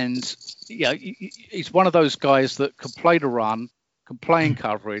 And he's one of those guys that can play the run, can play in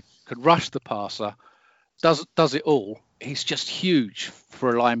coverage, can rush the passer, does it all. He's just huge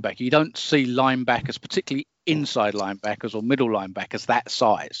for a linebacker. You don't see linebackers, particularly inside linebackers or middle linebackers, that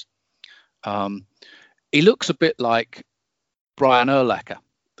size. He looks a bit like Brian Urlacher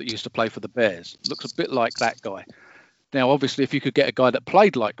that used to play for the Bears. Looks a bit like that guy. Now, obviously, if you could get a guy that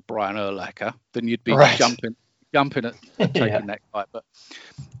played like Brian Urlacher, then you'd be jumping at taking that guy. But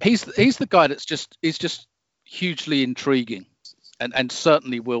he's the guy that's just hugely intriguing, and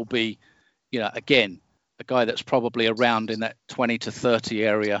certainly will be, again, a guy that's probably around in that 20 to 30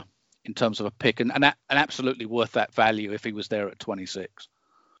 area in terms of a pick, and absolutely worth that value if he was there at 26.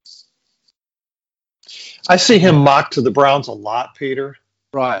 I see him mocked to the Browns a lot, Peter.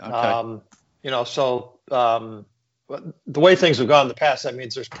 Right. Okay. The way things have gone in the past, that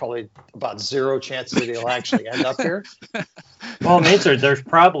means there's probably about zero chances that he'll actually end up here. Well, it means there's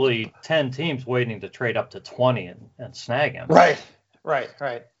probably 10 teams waiting to trade up to 20 and snag him. Right. But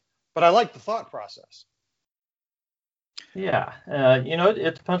I like the thought process. Yeah.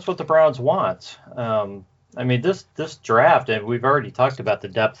 It depends what the Browns want. This draft, and we've already talked about the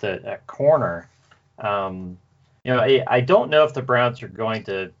depth at corner. I don't know if the Browns are going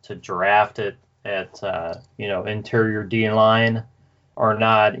to draft it at interior D line or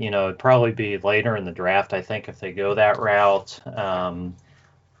not. It'd probably be later in the draft, I think, if they go that route.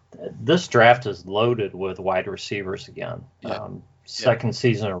 This draft is loaded with wide receivers again. Second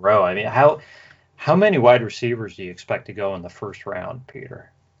season in a row. I mean, how many wide receivers do you expect to go in the first round,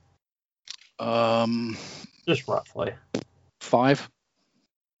 Peter? Just roughly 5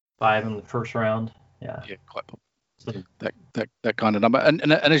 in the first round. Yeah, quite that kind of number.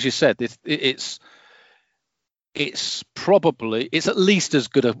 And as you said, it's probably at least as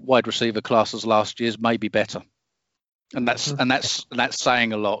good a wide receiver class as last year's, maybe better. And that's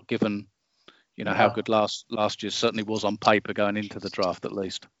saying a lot, given how good last year certainly was on paper going into the draft, at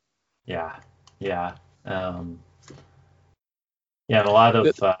least. Yeah. Um, yeah, and a lot of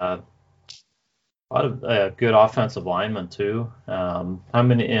good offensive linemen too. How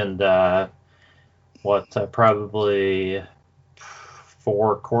many? And probably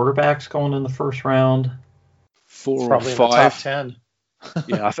 4 quarterbacks going in the first round. 4 Probably or in the top 5. 10.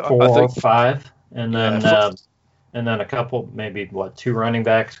 Yeah, I 4 or think 5, and yeah, then a couple, maybe 2 running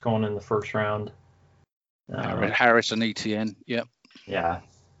backs going in the first round. Harris and ETN. Yep. Yeah.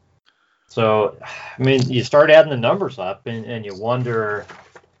 So, I mean, you start adding the numbers up, and you wonder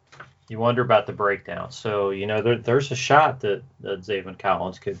about the breakdown. So, there's a shot that Zaven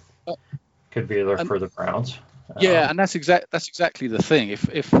Collins could be there for the Browns. Yeah, and that's exactly the thing.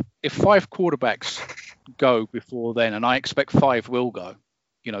 If 5 quarterbacks go before then, and I expect 5 will go.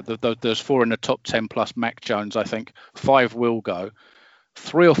 There's 4 in the top 10 plus Mac Jones. I think 5 will go.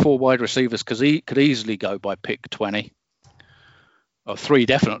 3 or 4 wide receivers could easily go by pick 20. Or 3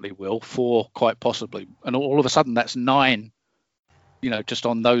 definitely will. 4 quite possibly. And all of a sudden that's 9. Just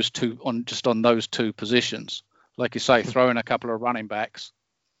on those two positions. Like you say, throw in a couple of running backs,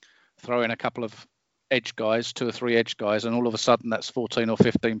 throw in a couple of edge guys, 2 or 3 edge guys, and all of a sudden that's 14 or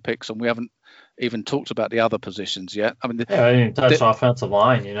 15 picks, and we haven't even talked about the other positions yet. I mean, I didn't touch offensive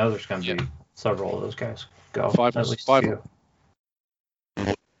line. There's going to be several of those guys go. 5 at least 5. 2.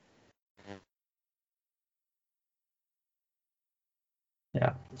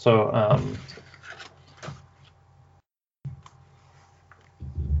 Yeah. So,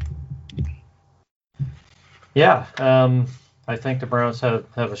 I think the Browns have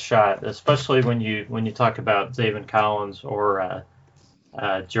a shot, especially when you talk about Zaven Collins or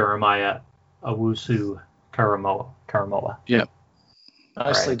Jeremiah Owusu-Karamoah. Yeah.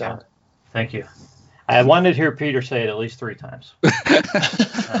 Nicely done. Thank you. I wanted to hear Peter say it at least 3 times.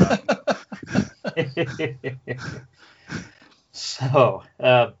 So,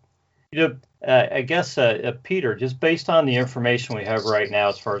 I guess, Peter, just based on the information we have right now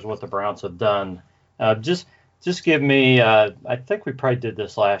as far as what the Browns have done, just give me, I think we probably did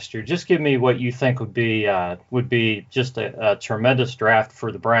this last year, just give me what you think would be just a tremendous draft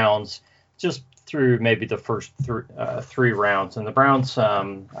for the Browns, just through maybe the first 3 rounds. And the Browns, I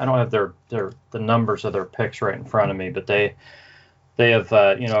don't have the numbers of their picks right in front of me, but they have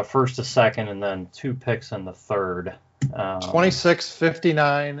a first, a second, and then 2 picks in the third. 26,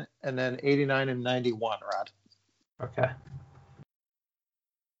 59, and then 89 and 91, Rod. Okay.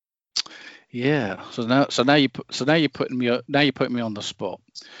 Yeah. So now you're putting me on the spot.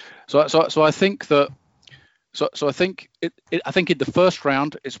 So I think that. So I think I think in the first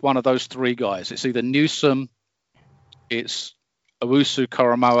round it's one of those 3 guys. It's either Newsome, it's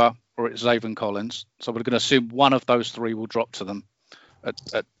Owusu-Karamoah, or it's Zaven Collins. So we're going to assume one of those 3 will drop to them at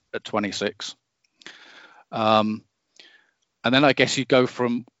 26. And then I guess you go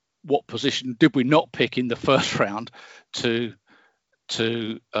from what position did we not pick in the first round to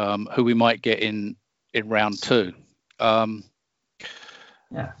who we might get in round 2. Yeah.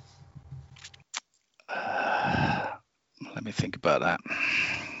 Let me think about that.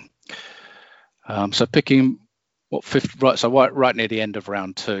 So picking what 50, right? So right near the end of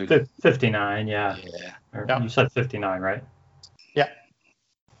round 2. 59, yeah. Yeah. You said 59, right? Yeah.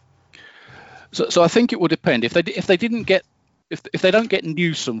 So I think it will depend if they didn't get if they don't get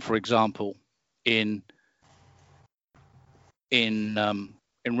Newsome, for example, in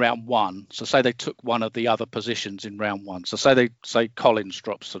round 1. So say they took one of the other positions in round 1. So say Collins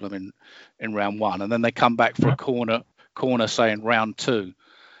drops to them in round 1, and then they come back for a corner say in round 2.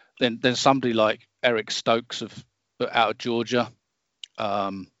 Then somebody like Eric Stokes out of Georgia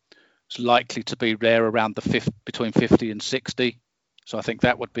is likely to be there around between 50 and 60. So I think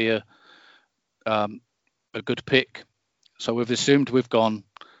that would be a good pick. So we've assumed we've gone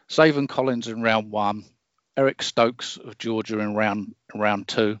Zaven Collins in round 1, Eric Stokes of Georgia in round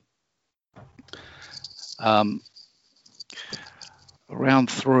 2. Round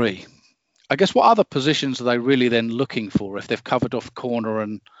 3. I guess what other positions are they really then looking for if they've covered off corner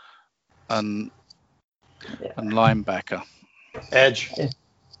and linebacker? Edge.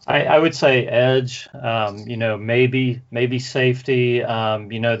 I would say edge. Maybe safety.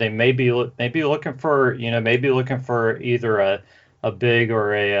 They may be looking for either a big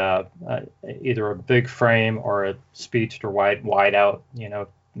or either a big frame or a speedster wide out.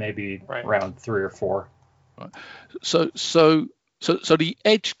 Maybe right. Round 3 or 4. Right. So the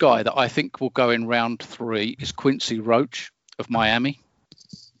edge guy that I think will go in round 3 is Quincy Roach of Miami.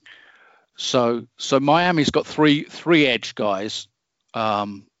 So Miami's got three edge guys.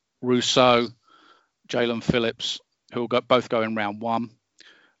 Rousseau, Jalen Phillips, who will both go in round 1.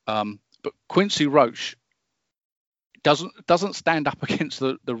 But Quincy Roach doesn't stand up against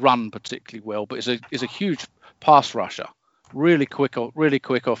the run particularly well, but is a huge pass rusher, really quick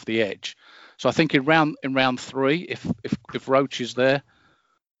off the edge. So I think in round 3, if Roach is there,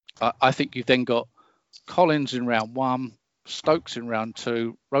 I think you've then got Collins in round 1, Stokes in round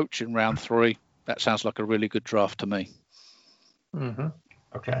 2, Roach in round 3. That sounds like a really good draft to me. Mm-hmm.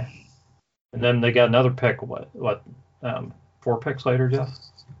 Okay. And then they got another pick. What? 4 picks later, Jeff?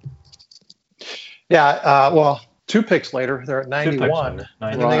 Yeah. Well, 2 picks later, they're at 91,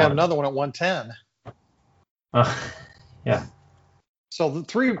 and then they got another one at 110. Yeah. So the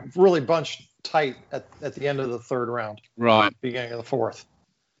 3 really bunched tight at the end of the 3rd round. Right. Beginning of the 4th.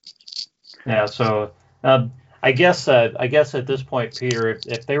 Yeah. So I guess at this point, Peter,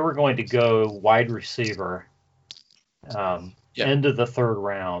 if they were going to go wide receiver, into the 3rd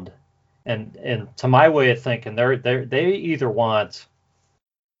round, and to my way of thinking, they either want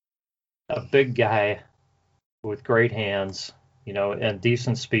a big guy with great hands, and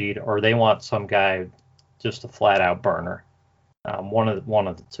decent speed, or they want some guy just a flat out burner. One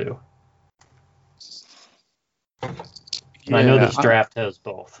of the two. And I know this draft has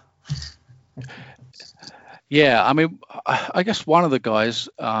both. Yeah, I mean, I guess one of the guys.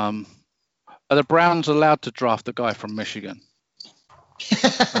 Are the Browns allowed to draft a guy from Michigan?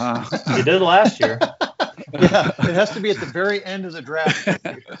 You did last year. Yeah, it has to be at the very end of the draft.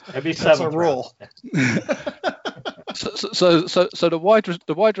 That'd be 7th. That's a rule. So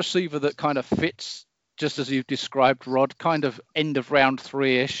the wide receiver that kind of fits, just as you've described, Rod, kind of end of round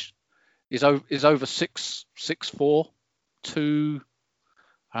 3-ish, is over 6'4",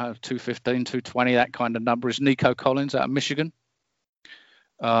 215, 220, that kind of number, is Nico Collins out of Michigan.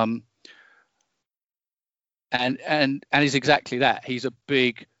 And he's exactly that. He's a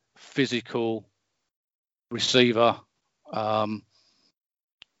big, physical receiver,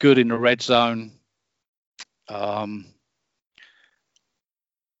 good in the red zone,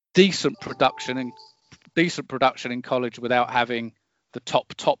 decent production in college without having the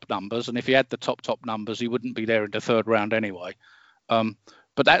top numbers. And if he had the top numbers, he wouldn't be there in the 3rd round anyway.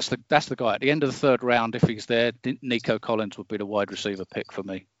 But that's the guy at the end of the 3rd round. If he's there, Nico Collins would be the wide receiver pick for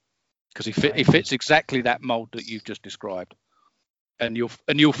me, because he fits exactly that mold that you've just described, and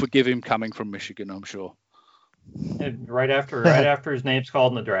you'll forgive him coming from Michigan, I'm sure. And right after his name's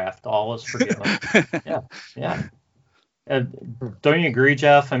called in the draft, all is forgiven. Yeah. And don't you agree,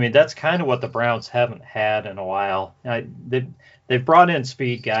 Jeff? I mean, that's kind of what the Browns haven't had in a while. They've brought in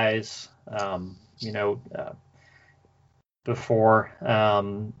speed guys, before.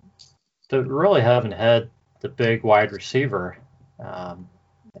 They really haven't had the big wide receiver,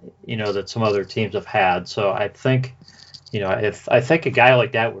 that some other teams have had. So I think, I think a guy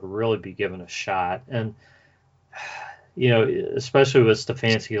like that would really be given a shot. And, especially with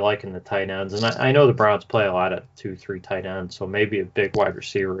Stefanski liking the tight ends. And I know the Browns play a lot of 2-3 tight ends, so maybe a big wide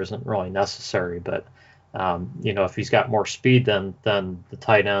receiver isn't really necessary. But, if he's got more speed than the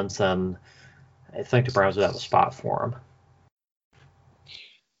tight ends, then I think the Browns would have a spot for him.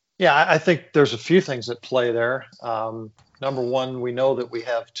 Yeah, I think there's a few things at play there. Number one, we know that we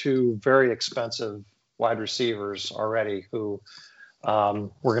have 2 very expensive wide receivers already who we're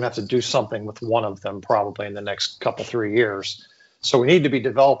going to have to do something with one of them probably in the next 3 years. So we need to be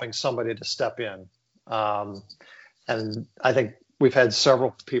developing somebody to step in. And I think we've had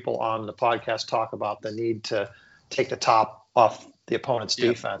several people on the podcast talk about the need to take the top off the opponent's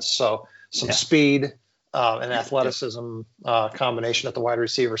defense. So some speed and athleticism combination at the wide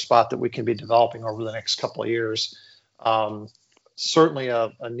receiver spot that we can be developing over the next couple of years. Certainly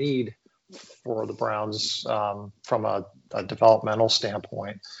a need for the Browns from a developmental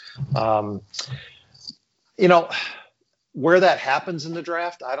standpoint. Where that happens in the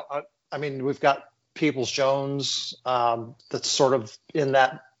draft, I mean, we've got Peoples-Jones that's sort of in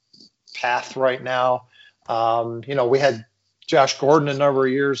that path right now. We had Josh Gordon a number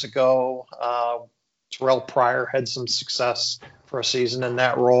of years ago. Terrell Pryor had some success for a season in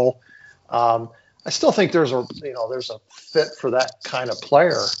that role. I still think there's a fit for that kind of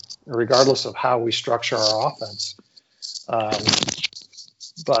player, regardless of how we structure our offense.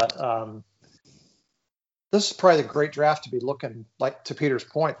 But this is probably a great draft to be looking, like to Peter's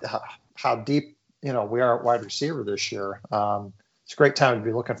point, how deep we are at wide receiver this year. It's a great time to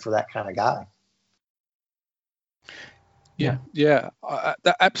be looking for that kind of guy. Yeah,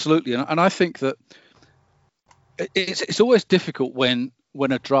 absolutely, and I think that it's always difficult when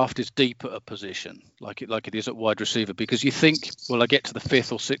a draft is deep at a position like it is at wide receiver, because you think, well, I get to the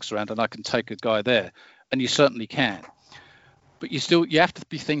 5th or 6th round and I can take a guy there, and you certainly can. But you have to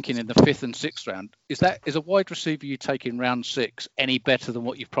be thinking in the 5th and 6th round, is a wide receiver you take in round 6 any better than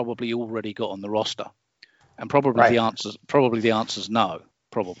what you've probably already got on the roster? And probably the answer's no,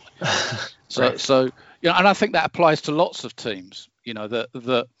 probably. So and I think that applies to lots of teams. So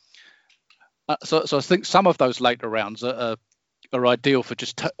I think some of those later rounds are ideal for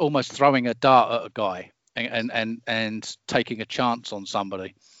just almost throwing a dart at a guy and taking a chance on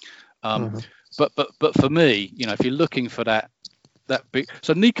somebody. But for me, if you're looking for that big,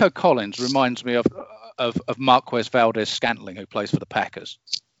 so Nico Collins reminds me of Marquez Valdez-Scantling, who plays for the Packers.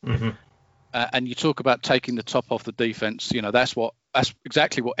 And you talk about taking the top off the defense. That's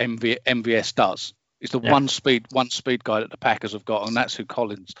exactly what MVS does. It's the one speed guy that the Packers have got, and that's who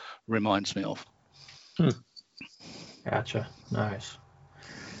Collins reminds me of. Gotcha. Nice.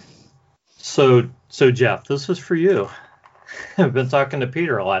 So Jeff, this is for you. I've been talking to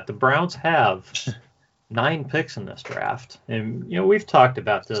Peter a lot. The Browns have 9 picks in this draft, and we've talked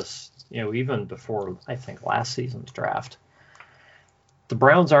about this, even before I think last season's draft. The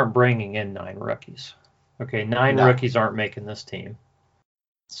Browns aren't bringing in 9 rookies. Okay, 9 rookies aren't making this team.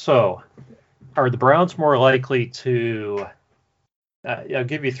 So, are the Browns more likely to? I'll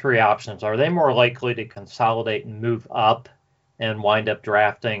give you 3 options. Are they more likely to consolidate and move up and wind up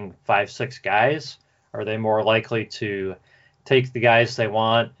drafting 5-6 guys? Are they more likely to take the guys they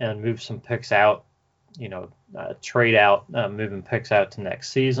want and move some picks out, trade out, moving picks out to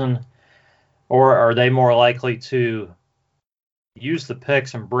next season? Or are they more likely to use the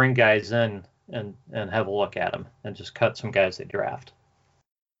picks and bring guys in and have a look at them and just cut some guys they draft?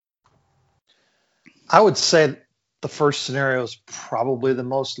 I would say the first scenario is probably the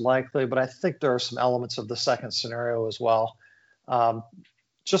most likely, but I think there are some elements of the second scenario as well.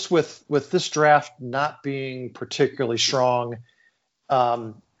 Just with this draft not being particularly strong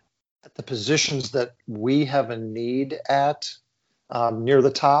at the positions that we have a need at near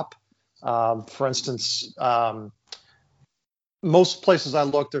the top. For instance, most places I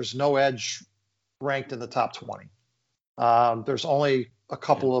look, there's no edge ranked in the top 20. There's only a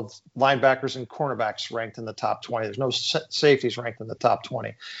couple of linebackers and cornerbacks ranked in the top 20. There's no safeties ranked in the top 20.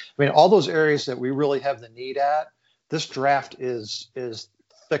 I mean, all those areas that we really have the need at, this draft is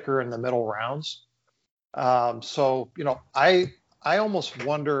thicker in the middle rounds. So, I almost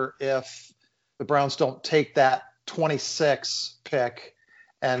wonder if the Browns don't take that 26 pick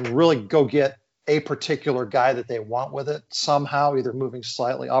and really go get a particular guy that they want with it somehow, either moving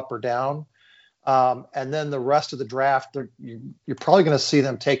slightly up or down. And then the rest of the draft, you're probably going to see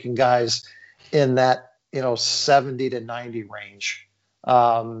them taking guys in that 70 to 90 range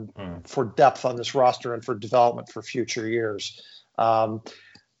for depth on this roster and for development for future years. You're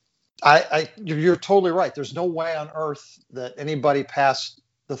totally right. There's no way on earth that anybody past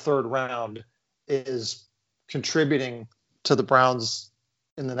the 3rd round is contributing to the Browns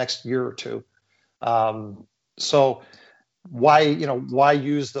in the next year or two. So why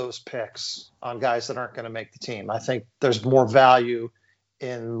use those picks on guys that aren't going to make the team? I think there's more value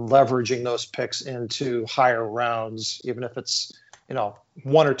in leveraging those picks into higher rounds, even if it's,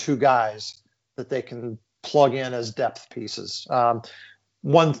 1 or 2 guys that they can plug in as depth pieces.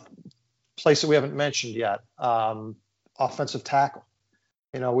 One place that we haven't mentioned yet, offensive tackle.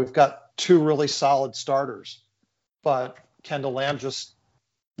 We've got 2 really solid starters, but Kendall Lamb just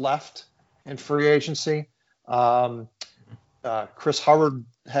left in free agency. Chris Hubbard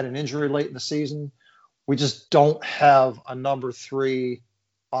had an injury late in the season. We just don't have a number 3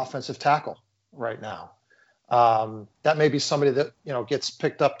 offensive tackle right now. That may be somebody that, gets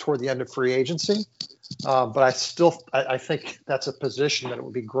picked up toward the end of free agency. But I think that's a position that it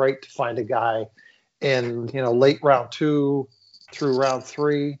would be great to find a guy in, late round 2 through round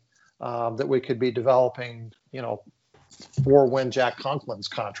 3 that we could be developing, for when Jack Conklin's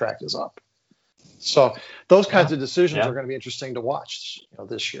contract is up. So those kinds of decisions are going to be interesting to watch,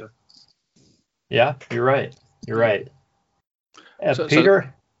 this year. Yeah, you're right.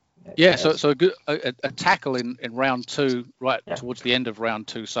 Peter? So a good a tackle in round 2, towards the end of round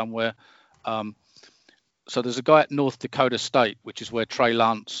 2 somewhere. So there's a guy at North Dakota State, which is where Trey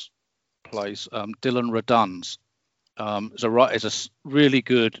Lance plays. Dylan Reduns is a really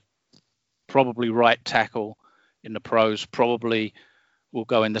good, probably right tackle in the pros. Probably will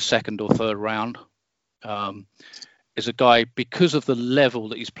go in the 2nd or 3rd round. Is a guy, because of the level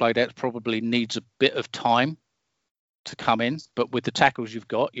that he's played at, probably needs a bit of time to come in. But with the tackles you've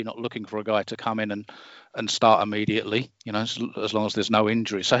got, you're not looking for a guy to come in and start immediately. As long as there's no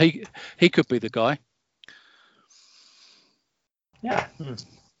injury. So he could be the guy. Yeah.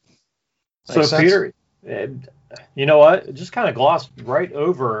 So Peter, you know what? Just kind of glossed right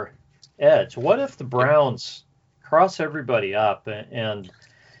over edge. What if the Browns cross everybody up and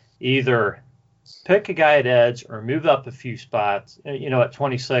either pick a guy at edge or move up a few spots, at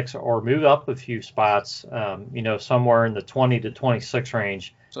 26, or move up a few spots, somewhere in the 20 to 26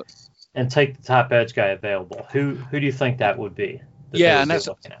 range, and take the top edge guy available. Who do you think that would be? Yeah, and that's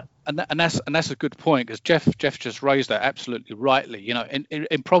a good point, because Jeff just raised that absolutely rightly.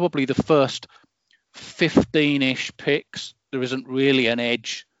 In probably the first 15-ish picks, there isn't really an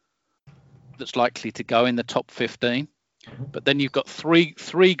edge that's likely to go in the top 15. But then you've got three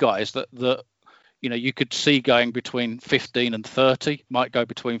guys that you could see going between 15 and 30, might go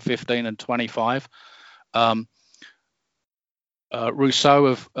between 15 and 25. Rousseau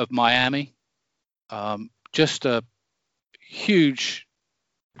of Miami, just a huge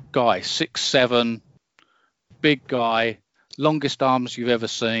guy, 6'7", big guy, longest arms you've ever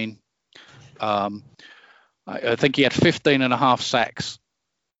seen. I think he had 15 and a half sacks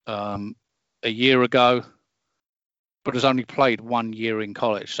a year ago, but has only played 1 year in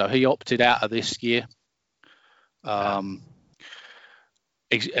college, so he opted out of this year.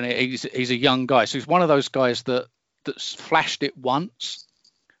 He's a young guy, so he's one of those guys that's flashed it once,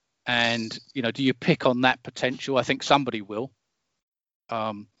 and do you pick on that potential? I think somebody will.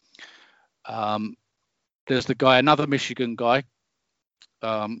 There's another Michigan guy,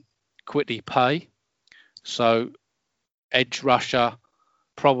 Kwity Paye, so edge rusher,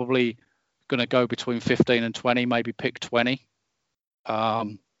 probably going to go between 15 and 20, maybe pick 20.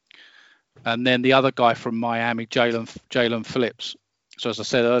 And then the other guy from Miami, Jalen Phillips. So as I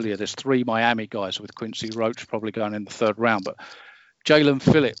said earlier, there's 3 Miami guys, with Quincy Roach probably going in the 3rd round. But Jalen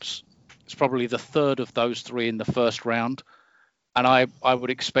Phillips is probably the 3rd of those 3 in the 1st round. And I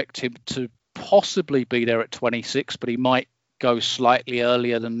would expect him to possibly be there at 26, but he might go slightly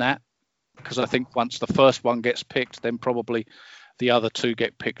earlier than that, because I think once the first one gets picked, then probably the other 2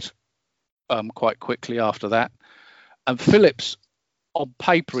 get picked quite quickly after that. And Phillips, on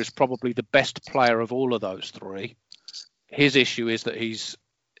paper, is probably the best player of all of those 3. His issue is that he's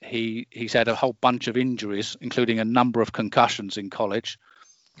had a whole bunch of injuries, including a number of concussions in college,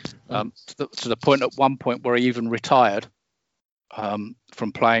 to the point at one point where he even retired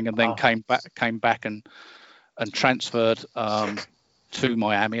from playing, and then came back and transferred to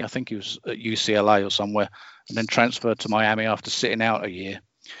Miami. I think he was at UCLA or somewhere, and then transferred to Miami after sitting out a year.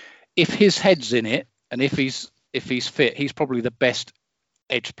 If his head's in it, and if he's fit, he's probably the best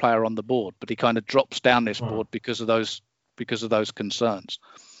edge player on the board, but he kind of drops down this board because of those concerns.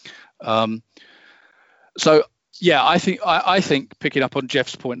 So yeah, I think picking up on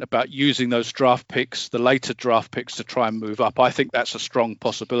Jeff's point about using those draft picks, the later draft picks, to try and move up, I think that's a strong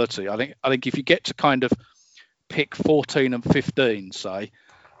possibility. I think if you get to kind of pick 14 and 15, say,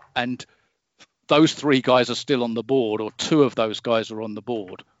 and those 3 guys are still on the board, or 2 of those guys are on the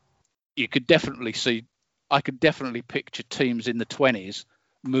board, I could definitely picture teams in the 20s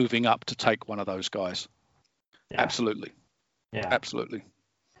moving up to take one of those guys. Yeah. Absolutely. Yeah. Absolutely.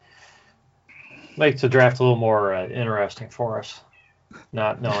 Makes the draft a little more interesting for us,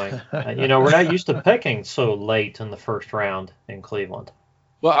 not knowing. We're not used to picking so late in the 1st round in Cleveland.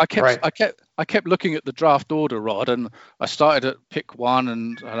 Well, I kept looking at the draft order, Rod, and I started at pick 1,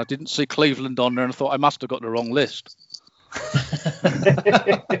 and I didn't see Cleveland on there, and I thought I must have got the wrong list.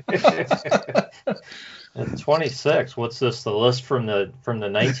 At 26, what's this? The list from the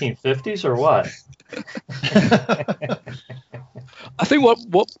 1950s or what? I think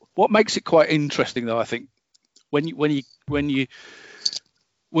what makes it quite interesting, though, I think when you've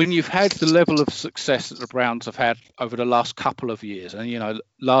had the level of success that the Browns have had over the last couple of years, and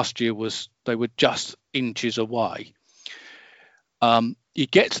last year they were just inches away. You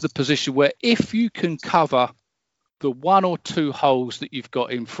get to the position where if you can cover the 1 or 2 holes that you've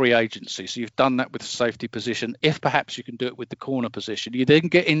got in free agency, so you've done that with the safety position, if perhaps you can do it with the corner position, you then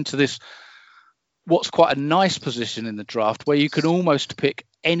get into this, what's quite a nice position in the draft, where you can almost pick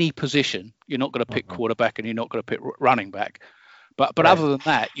any position. You're not going to pick quarterback, and you're not going to pick running back, but right. Other than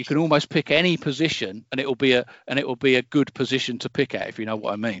that, you can almost pick any position, and it will be a good position to pick at, if you know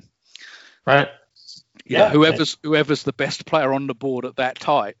what I mean. Right. Yeah. Whoever's the best player on the board at that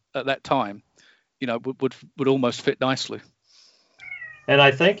time, would almost fit nicely. And I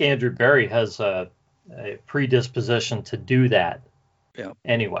think Andrew Berry has a predisposition to do that. Yeah.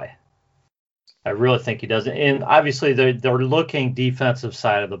 Anyway, I really think he does. And obviously they're looking defensive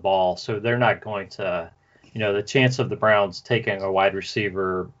side of the ball, so they're not going to, the chance of the Browns taking a wide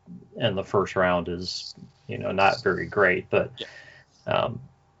receiver in the 1st round is, not very great. But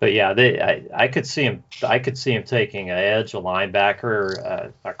yeah, I could see him taking an edge, a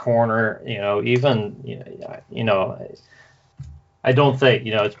linebacker, a corner, I don't think,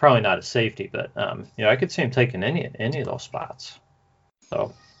 it's probably not a safety, but I could see him taking any of those spots.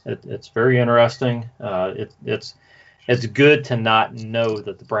 So It's very interesting. It's good to not know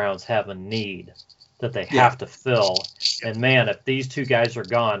that the Browns have a need that they have to fill. And man, if these two guys are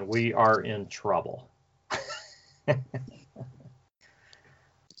gone, we are in trouble.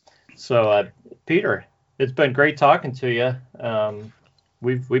 So, Peter, it's been great talking to you.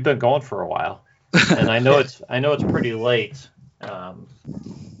 We've been going for a while, and I know it's pretty late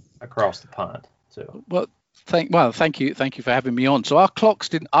across the pond. So, well, thank you for having me on. So our clocks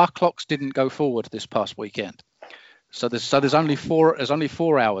didn't go forward this past weekend. So there's only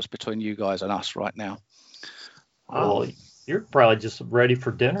 4 hours between you guys and us right now. Well, you're probably just ready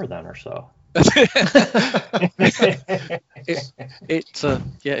for dinner then, or so. It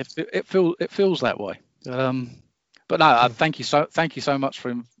feels that way. But no, thank you so much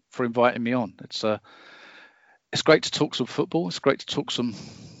for inviting me on. It's great to talk some football. It's great to talk some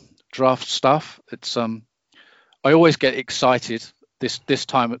draft stuff. I always get excited this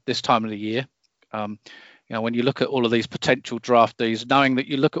time of the year. When you look at all of these potential draftees, knowing that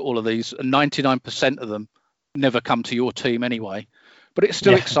you look at all of these, and 99% of them never come to your team anyway. But it's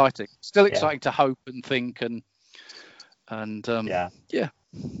still exciting. Still exciting to hope and think and definitely.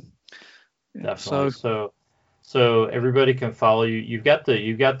 So everybody can follow you. You've got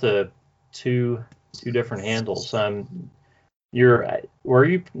the two different handles. Where are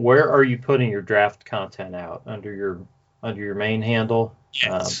you putting your draft content out under your main handle?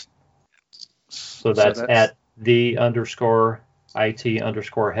 Yes. So that's at _IT_hedgehog.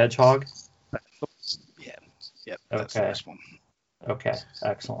 Yeah. That's the best one. Okay,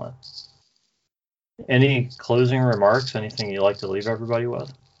 excellent. Any closing remarks? Anything you'd like to leave everybody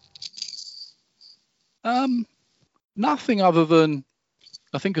with? Nothing other than,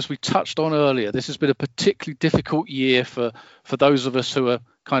 I think, as we touched on earlier, this has been a particularly difficult year for those of us who are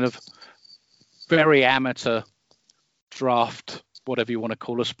kind of very amateur draft, whatever you want to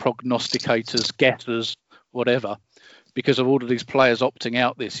call us, prognosticators, guessers, whatever, because of all of these players opting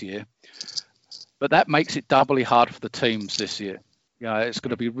out this year. But that makes it doubly hard for the teams this year. It's going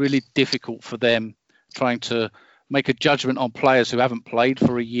to be really difficult for them trying to make a judgment on players who haven't played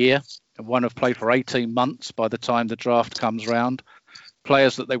for a year and one have played for 18 months by the time the draft comes round.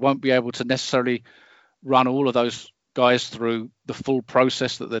 Players that they won't be able to necessarily run all of those guys through the full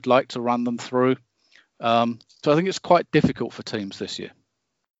process that they'd like to run them through. So I think it's quite difficult for teams this year.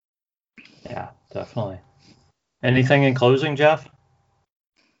 Yeah, definitely. Anything in closing, Jeff?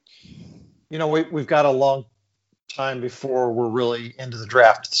 We've got a long time before we're really into the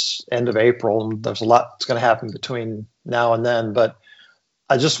draft. It's end of April, and there's a lot that's going to happen between now and then. But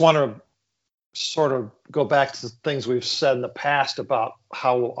I just want to sort of go back to the things we've said in the past about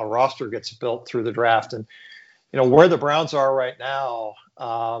how a roster gets built through the draft. And, where the Browns are right now,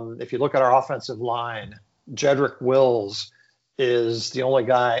 if you look at our offensive line, Jedrick Wills is the only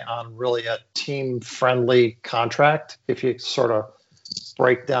guy on really a team-friendly contract, if you sort of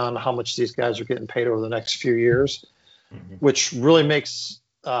break down how much these guys are getting paid over the next few years, which really makes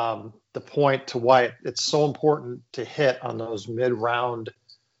the point to why it's so important to hit on those mid-round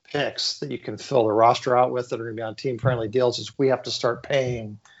picks that you can fill the roster out with that are going to be on team-friendly deals. Is we have to start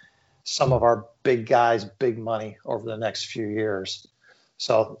paying some of our big guys big money over the next few years.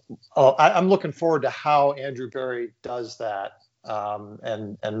 So I'm looking forward to how Andrew Berry does that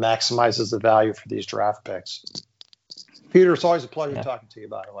and maximizes the value for these draft picks. Peter, it's always a pleasure talking to you,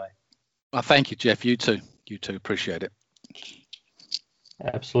 by the way. Well, thank you, Jeff. You too. Appreciate it.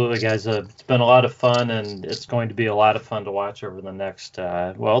 Absolutely, guys. It's been a lot of fun, and it's going to be a lot of fun to watch over the next,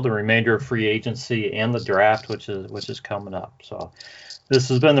 the remainder of free agency and the draft, which is coming up. So this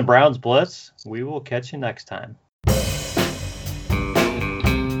has been the Browns Blitz. We will catch you next time.